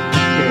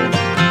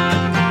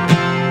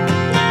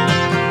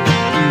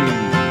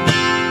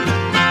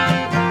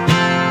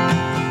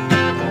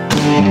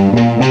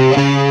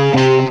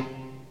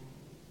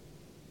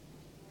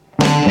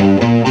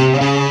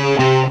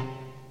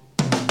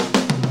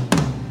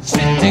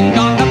 Sitting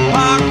on the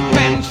park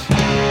bench,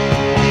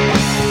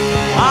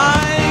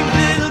 I'm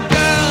little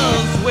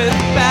girls with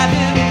bad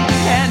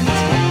intent.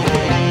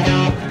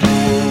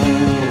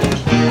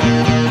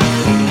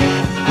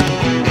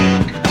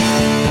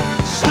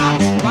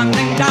 Shots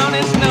running down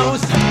his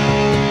nose,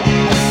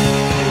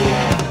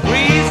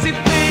 greasy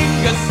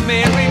fingers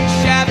smearing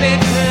shabby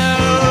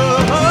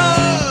clothes.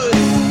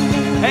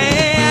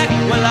 Hey,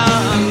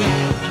 Aqualung,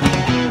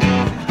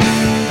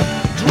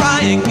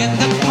 drying in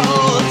the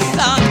cold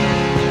sun,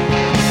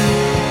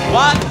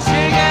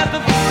 watching as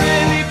the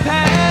frilly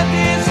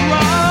panties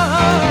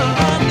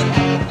run.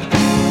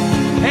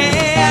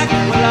 Hey,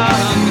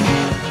 Aqualung,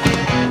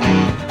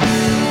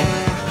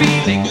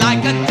 feeling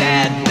like a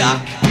dead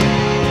duck,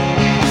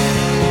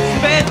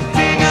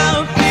 spitting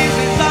out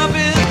pieces of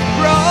his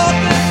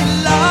broken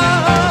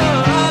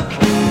luck.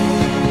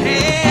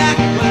 Hey,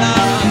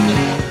 Aqualung,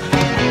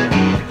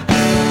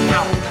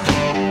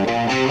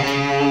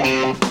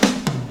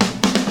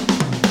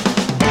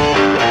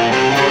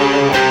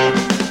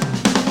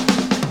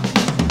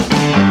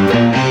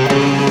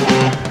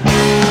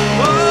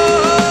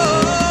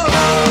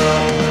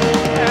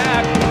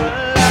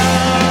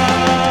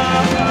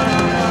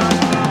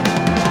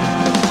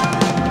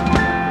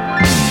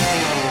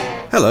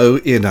 Hello,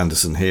 Ian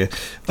Anderson here.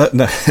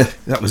 No,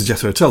 that was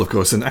Jethro Tull, of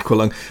course, and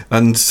Aqualung,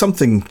 and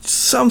something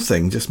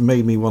just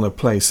made me want to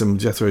play some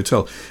Jethro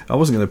Tull. I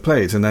wasn't going to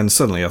play it, and then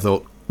suddenly I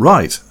thought,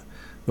 right,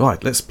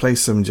 let's play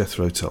some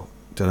Jethro Tull.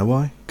 Don't know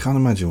why, can't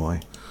imagine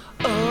why.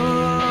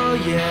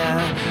 oh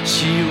yeah,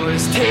 she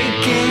was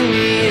taking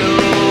me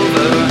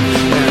over.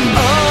 And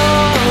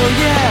oh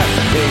yeah,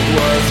 it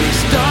was the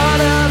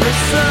start of the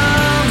summer.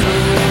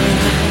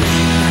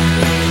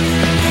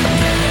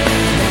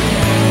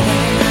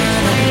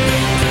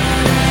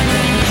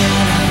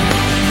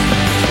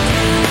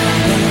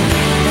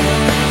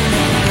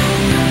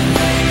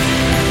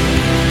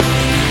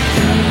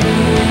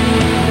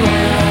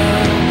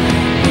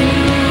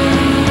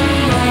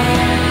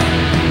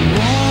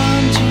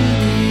 One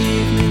June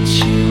evening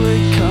she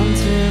would come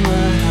to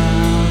my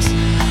house,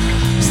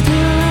 still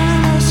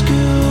in high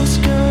school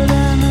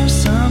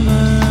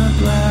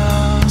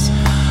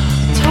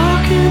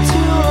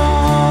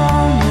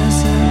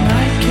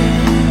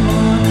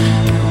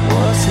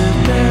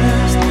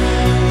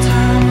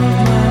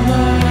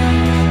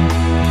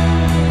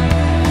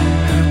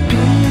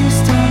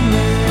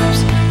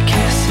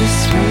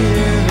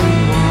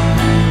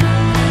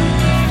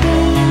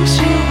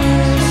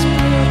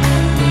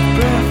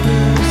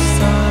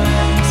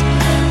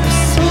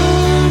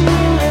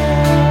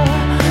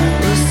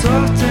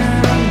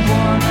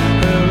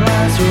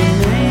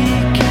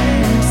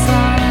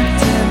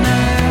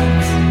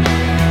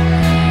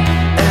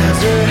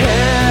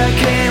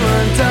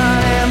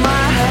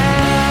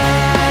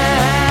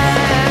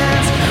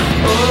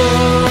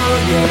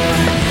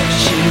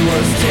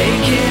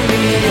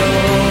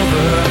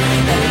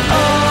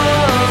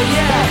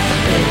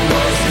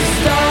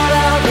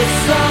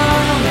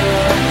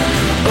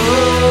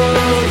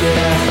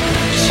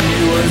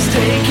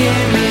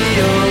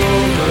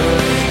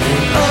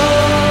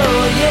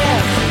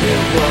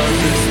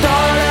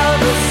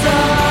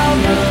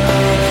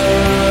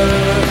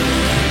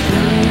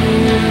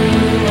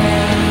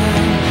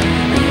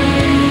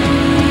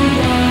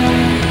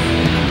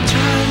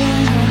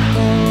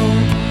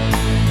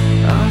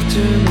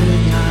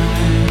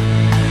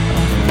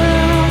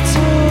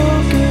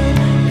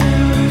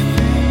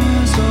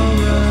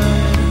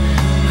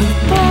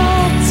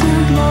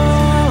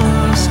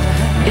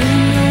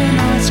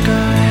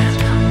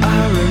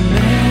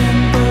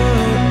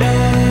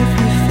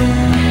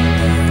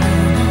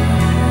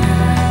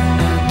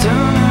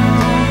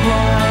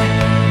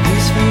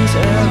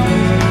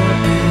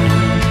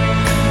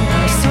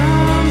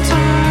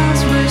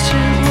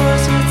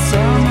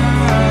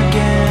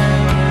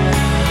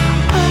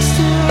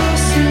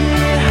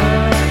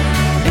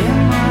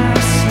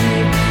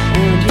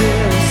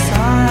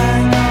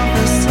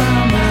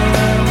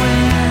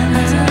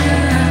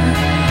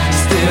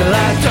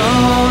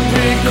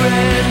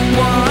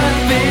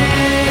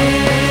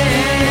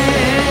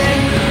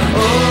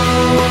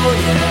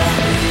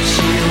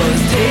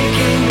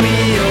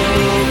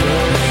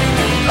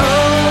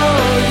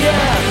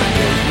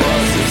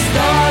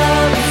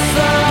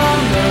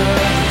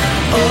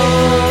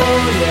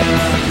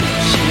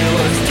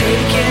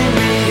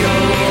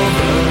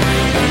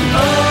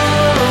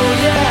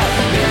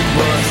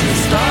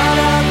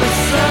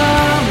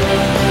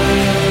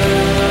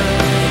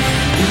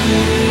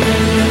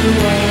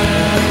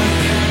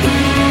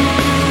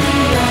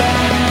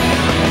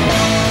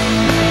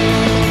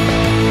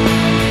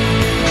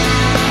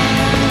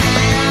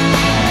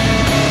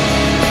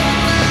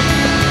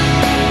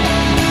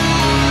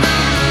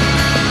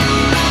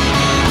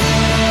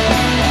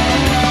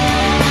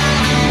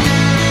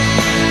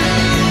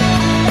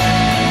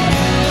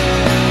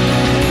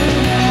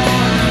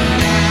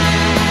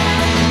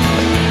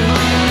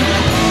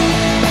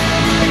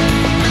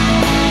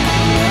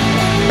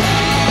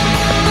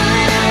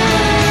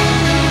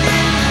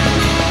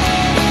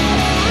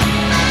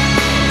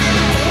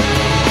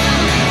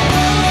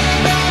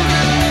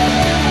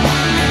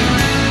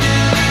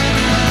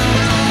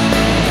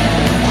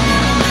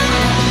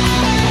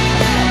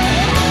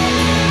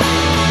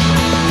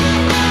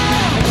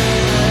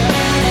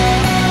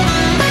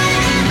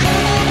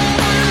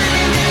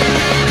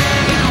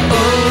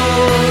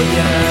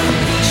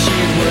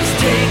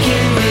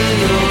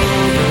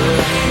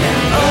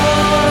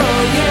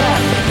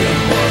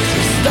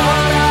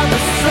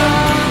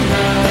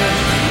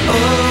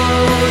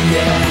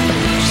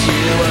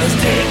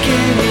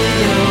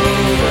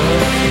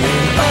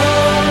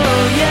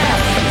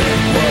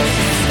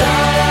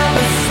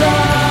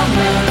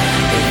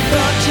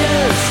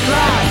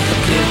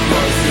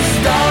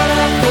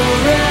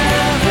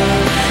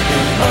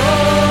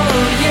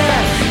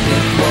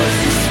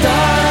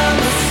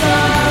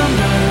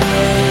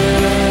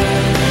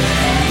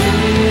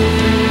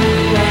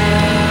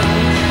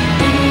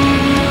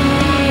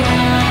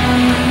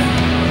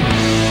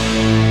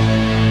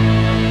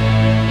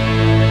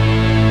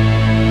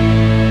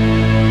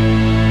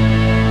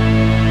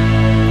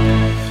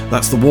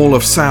That's the Wall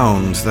of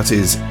Sound, that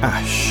is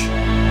Ash.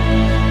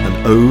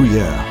 And oh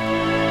yeah.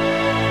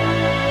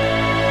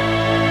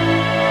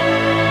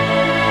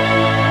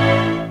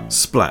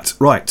 Splat.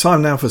 Right,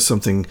 time now for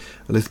something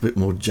a little bit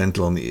more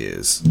gentle on the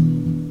ears.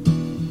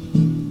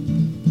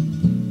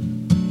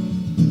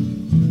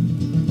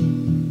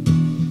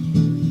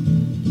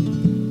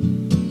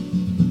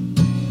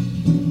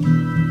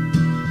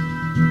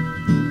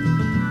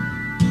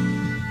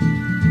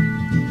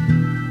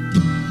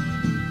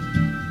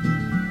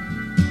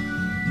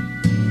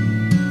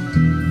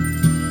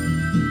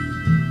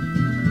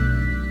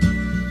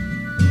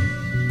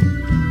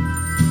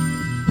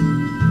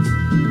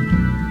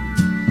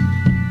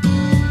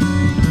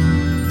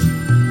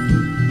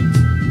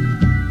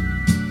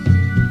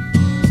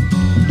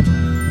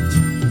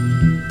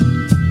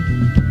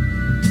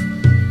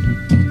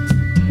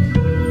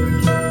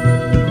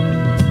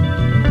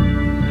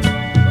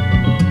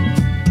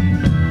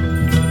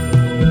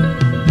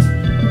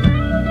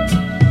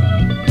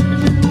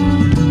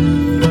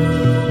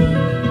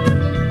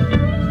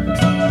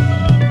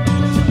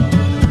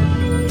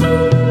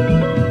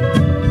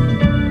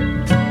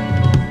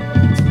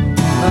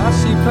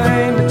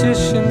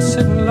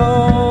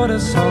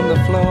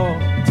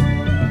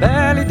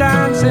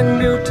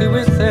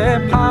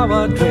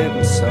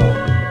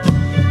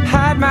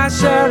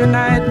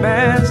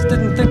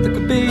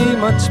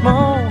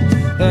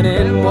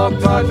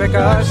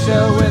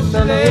 With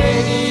the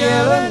Lady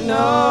Eleanor,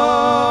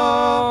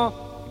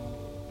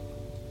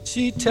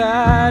 she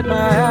tied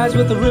my eyes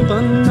with the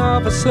ribbon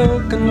of a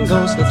silken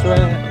ghostly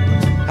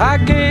thread. I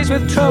gazed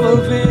with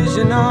troubled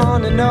vision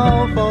on an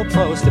old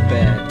four-poster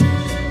bed,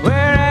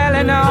 where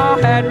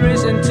Eleanor had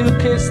risen to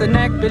kiss the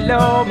neck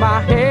below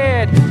my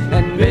head,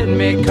 and bid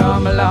me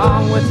come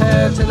along with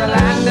her to the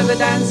land of the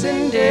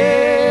dancing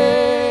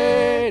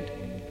dead.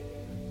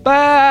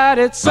 But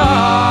it's all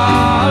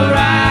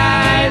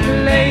right,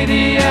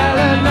 Lady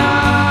Eleanor.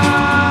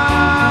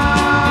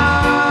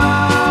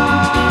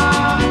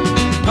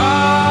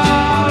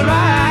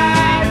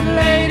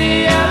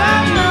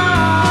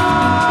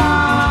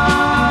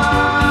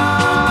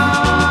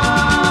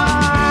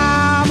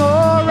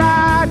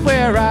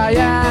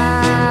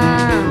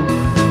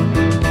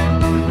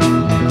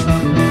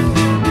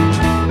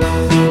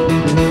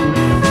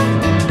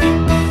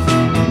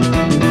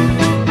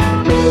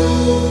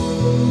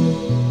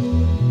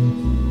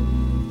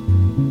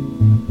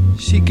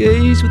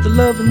 Gazed with the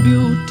love and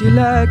beauty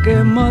like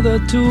a mother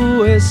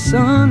to a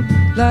son,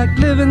 like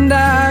living,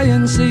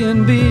 dying,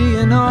 seeing,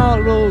 being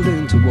all rolled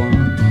into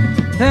one.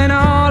 And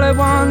all at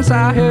once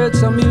I heard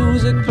some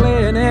music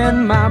playing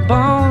in my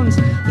bones,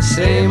 the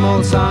same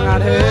old song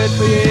I'd heard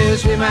for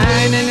years,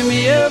 reminding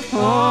me of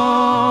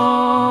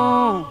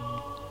home.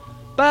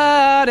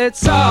 But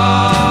it's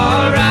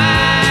all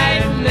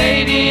right,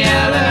 Lady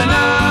Eleanor.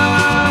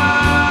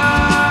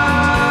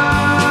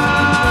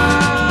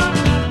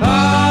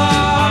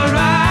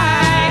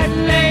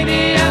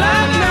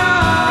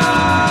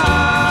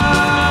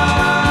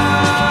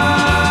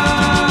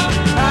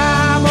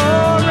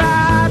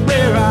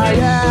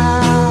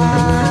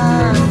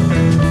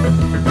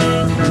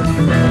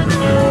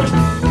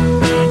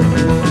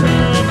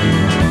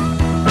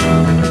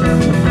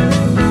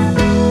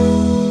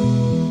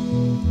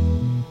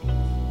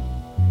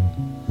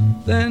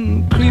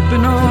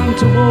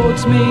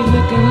 Towards me,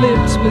 licking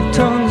lips with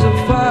tongues of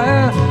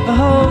fire, a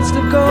host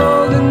of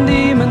golden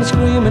demons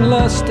screaming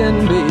lust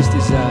and base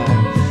desire.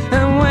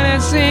 And when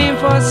it seemed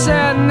for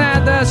certain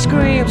that the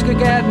screams could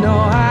get no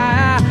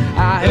higher,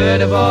 I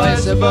heard a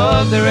voice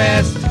above the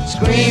rest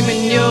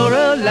screaming, "You're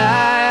a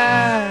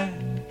liar."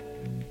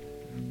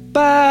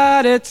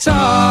 But it's all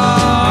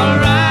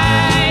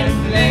right,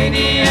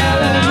 Lady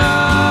Eleanor.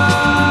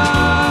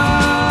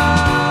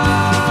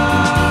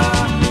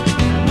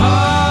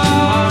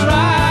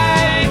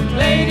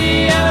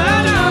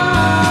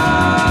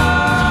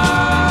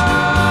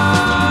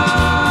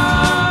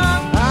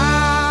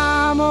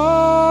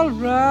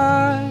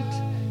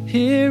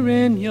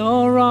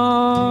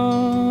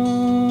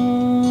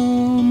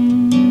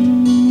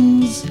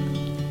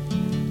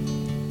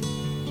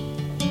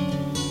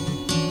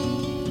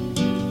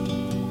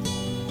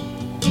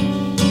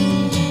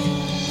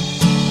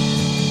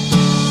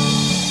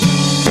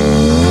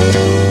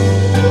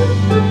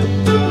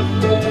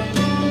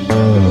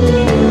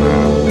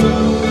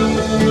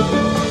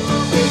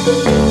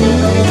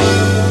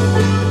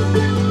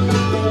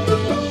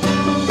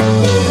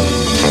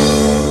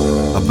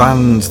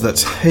 Band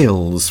that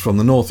hails from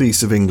the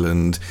northeast of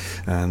England,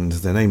 and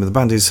the name of the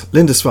band is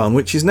Lindisfarne,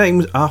 which is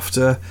named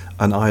after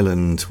an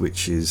island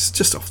which is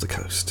just off the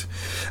coast,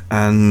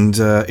 and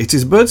it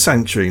is a bird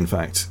sanctuary in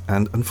fact,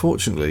 and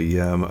unfortunately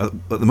at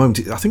the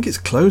moment I think it's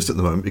closed at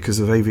the moment because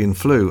of avian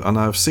flu, and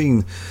I've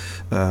seen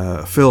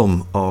a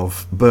film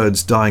of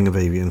birds dying of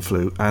avian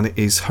flu, and it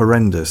is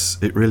horrendous.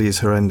 It really is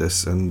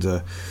horrendous, and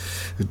I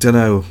don't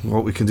know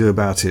what we can do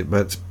about it,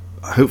 but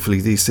hopefully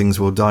these things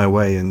will die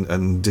away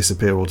and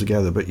disappear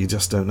altogether, but you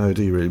just don't know,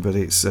 do you really? But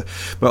it's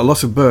but a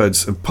lot of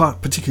birds,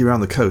 particularly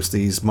around the coast,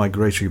 these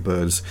migratory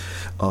birds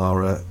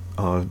are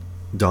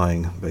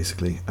dying,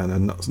 basically,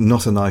 and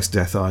not a nice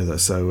death either.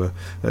 So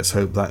let's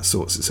hope that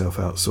sorts itself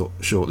out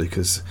shortly,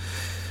 because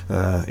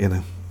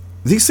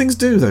these things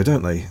do, though,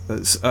 don't they?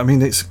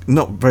 It's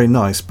not very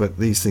nice, but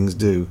these things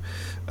do.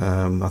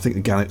 I think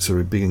the Gannets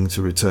are beginning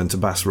to return to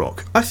bass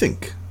rock, I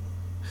think.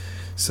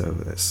 So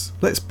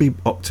let's be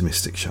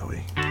optimistic, shall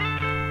we?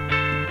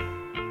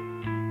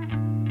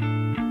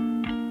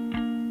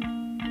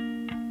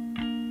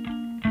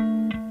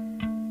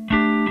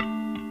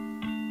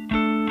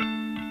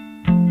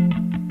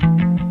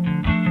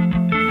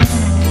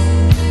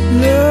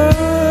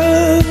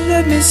 Love,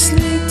 let me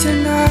sleep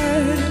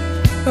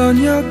tonight on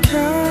your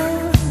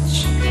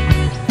couch.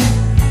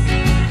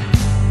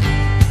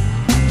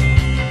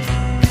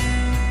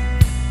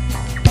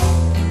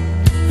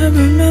 I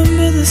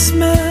remember the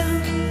smell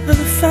of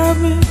the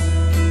fabric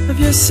of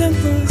your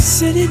simple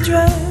city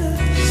dress.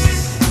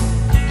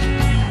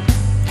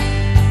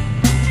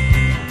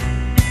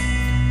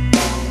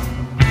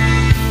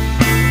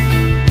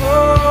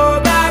 Oh,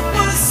 that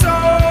was so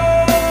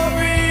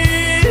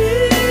real.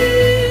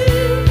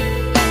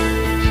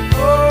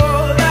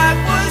 Oh, that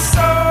was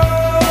so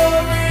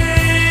real.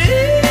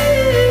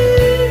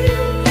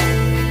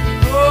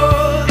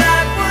 Oh,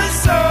 that was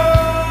so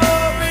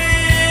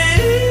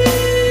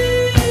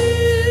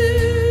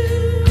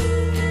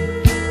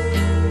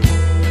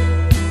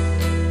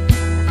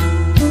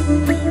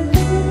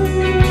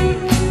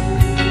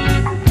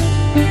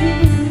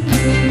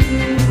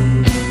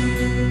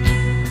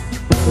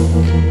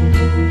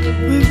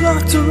We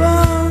rocked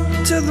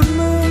around till the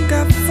moon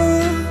got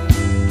full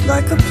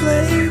like a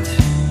plate.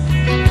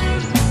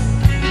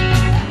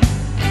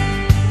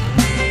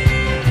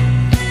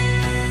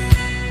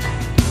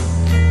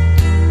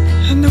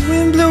 And the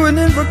wind blew an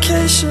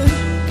invocation.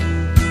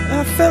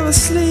 I fell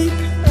asleep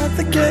at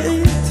the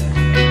gate.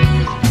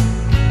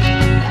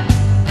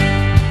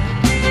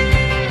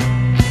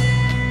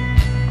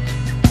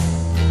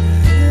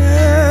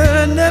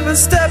 I never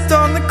stepped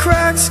on the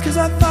cracks, 'cause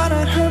I thought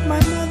I'd hurt my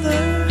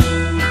mother.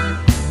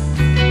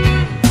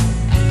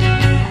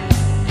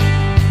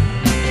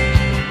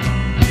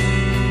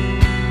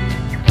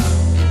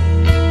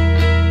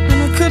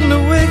 And I couldn't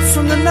awake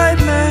from the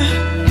nightmare.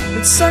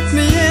 It sucked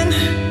me in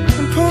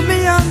and pulled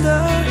me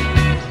under.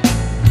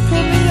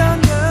 Pulled me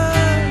under.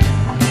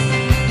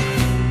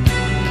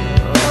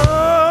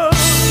 Oh,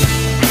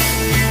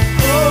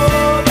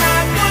 oh,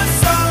 that was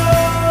so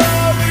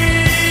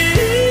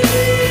real.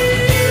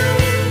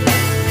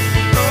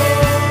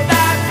 Oh,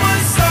 that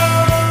was so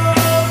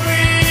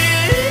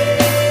real.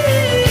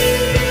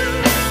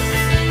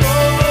 Oh,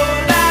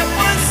 that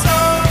was so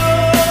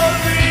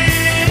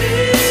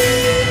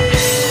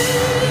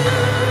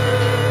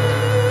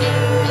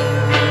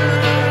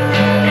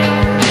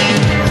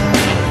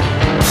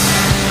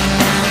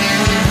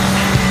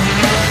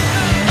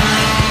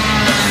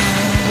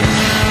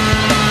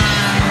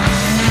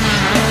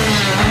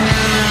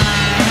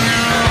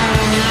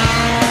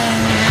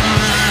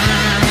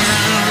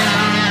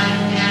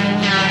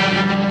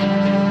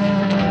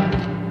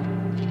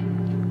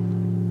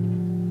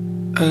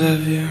I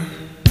love you.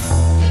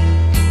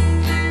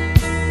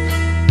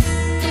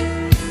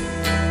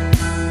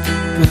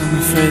 But I'm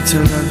afraid to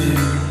love you.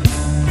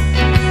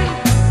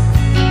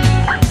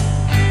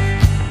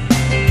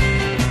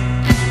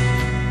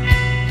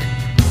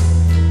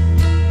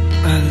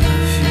 I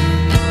love you.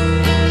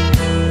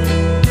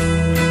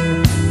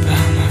 But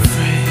I'm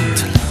afraid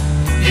to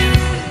love you.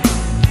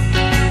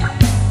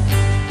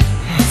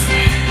 I'm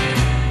afraid.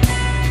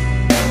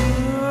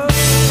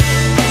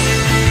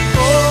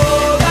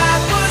 Oh,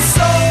 that was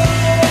so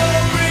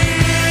real.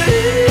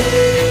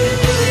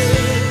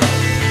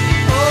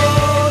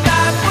 Oh,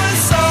 that was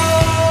so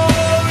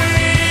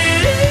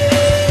real.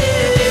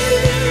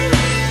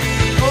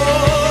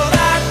 Oh,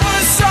 that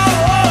was so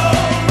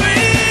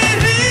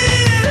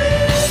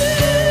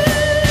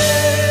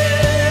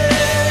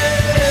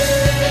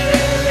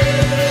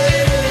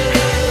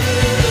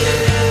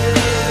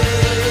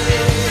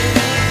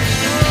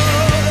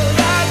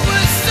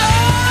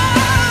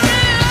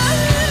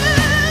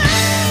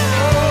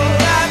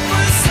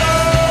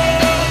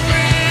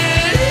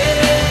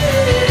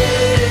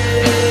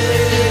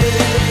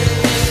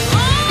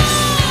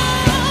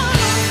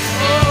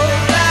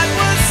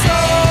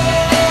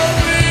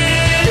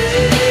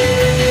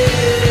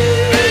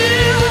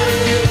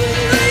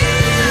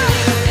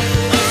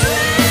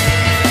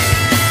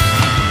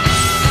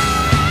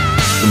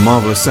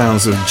Marvellous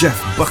sounds of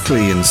Jeff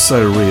Buckley and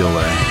So Real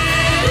there.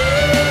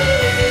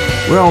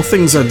 Well,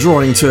 things are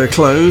drawing to a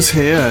close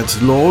here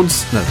at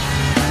Lord's. No,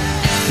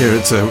 here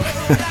at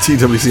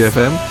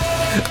TWCfm.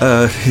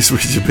 It's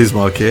Richard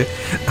Bismarck here.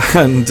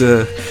 And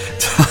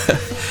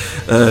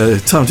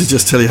time to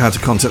just tell you how to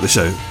contact the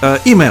show.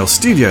 Email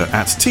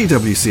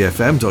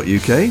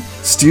studio@twcfm.uk,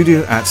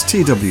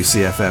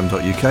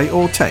 studio@twcfm.uk,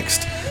 or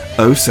text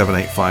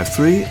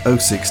 07853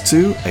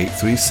 062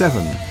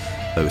 837.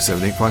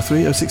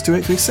 07853 062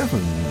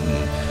 837.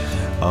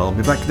 I'll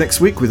be back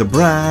next week with a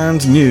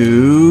brand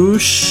new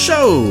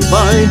show.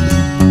 Bye.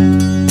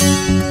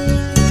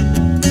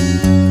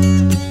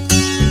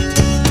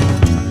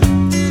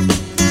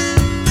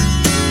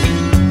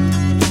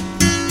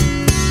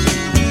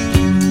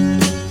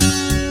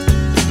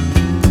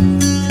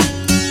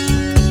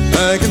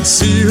 I can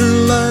see her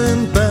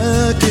lying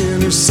back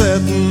in her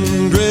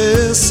satin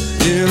dress,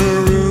 in a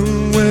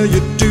room where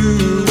you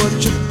do what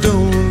you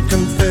don't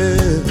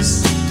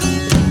confess.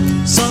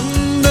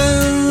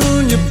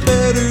 Sundown, you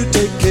better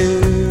take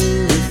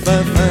care if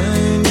I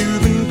find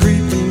you've been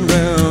creeping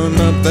round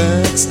my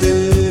back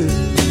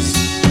stairs.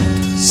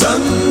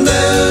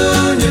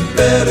 Sundown, you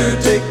better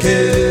take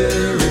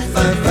care if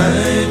I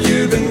find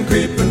you've been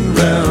creeping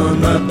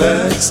round my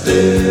back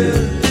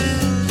stairs.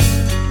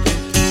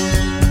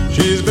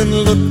 She's been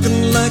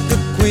looking like a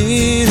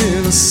queen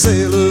in a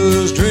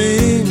sailor's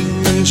dream,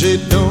 and she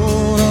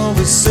don't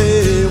always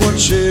say what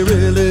she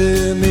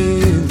really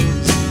means.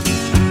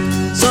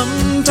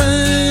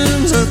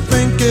 Sometimes I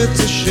think it's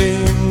a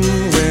shame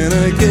when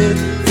I get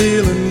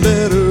feeling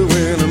better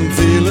when I'm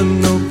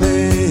feeling no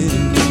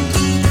pain.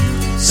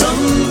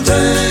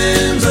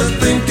 Sometimes I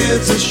think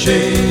it's a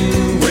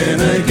shame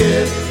when I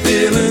get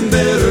feeling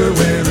better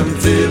when I'm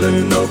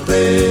feeling no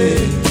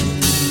pain.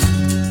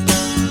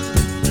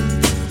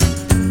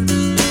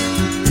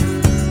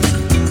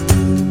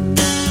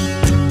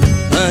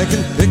 I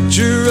can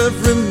picture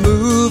every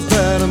move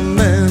that a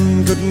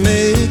man could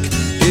make.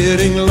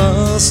 Getting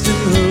lost in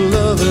her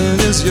loving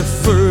is your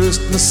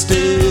first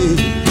mistake.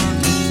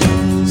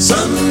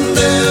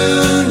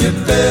 Sundown, you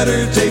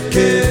better take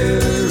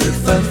care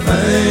if I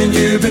find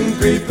you've been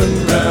creeping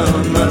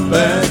round my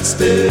back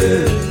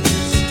stairs.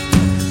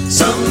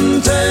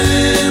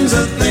 Sometimes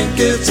I think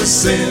it's a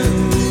sin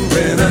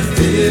when I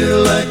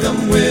feel like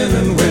I'm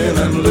winning when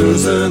I'm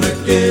losing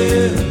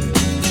again.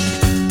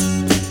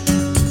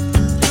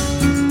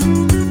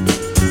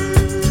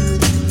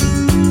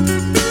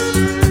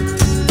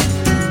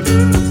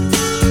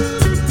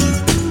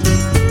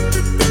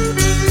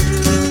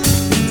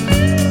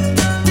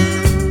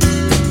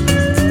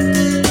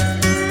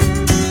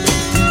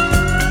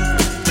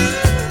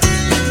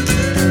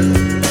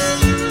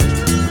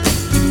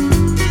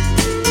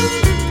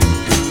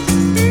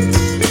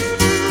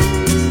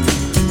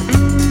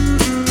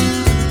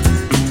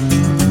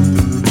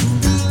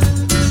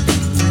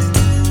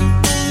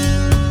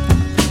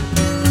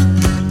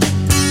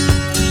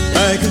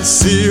 I can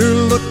see her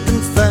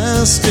looking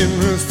fast in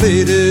her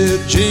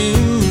faded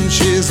jeans.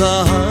 She's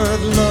a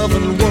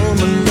hard-loving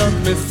woman, got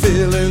me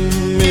feeling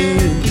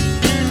mean.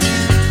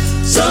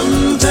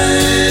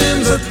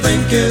 Sometimes I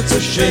think it's a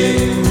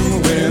shame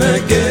when I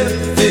get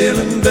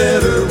feeling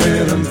better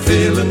when I'm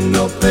feeling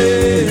no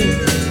pain.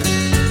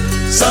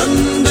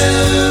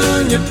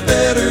 Sundown, you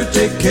better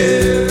take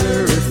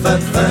care if I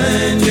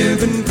find you've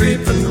been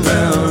creeping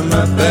round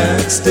my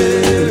back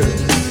stairs.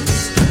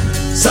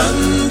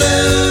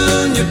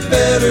 Sundown, you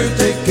better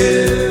take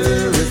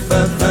care if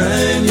I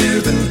find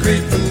you've been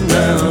creeping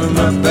round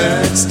my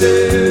back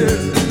stairs.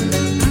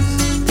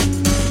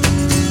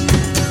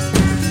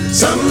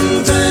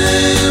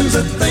 Sometimes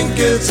I think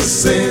it's a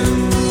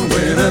sin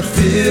when I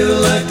feel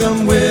like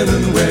I'm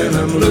winning when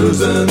I'm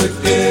losing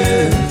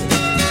again.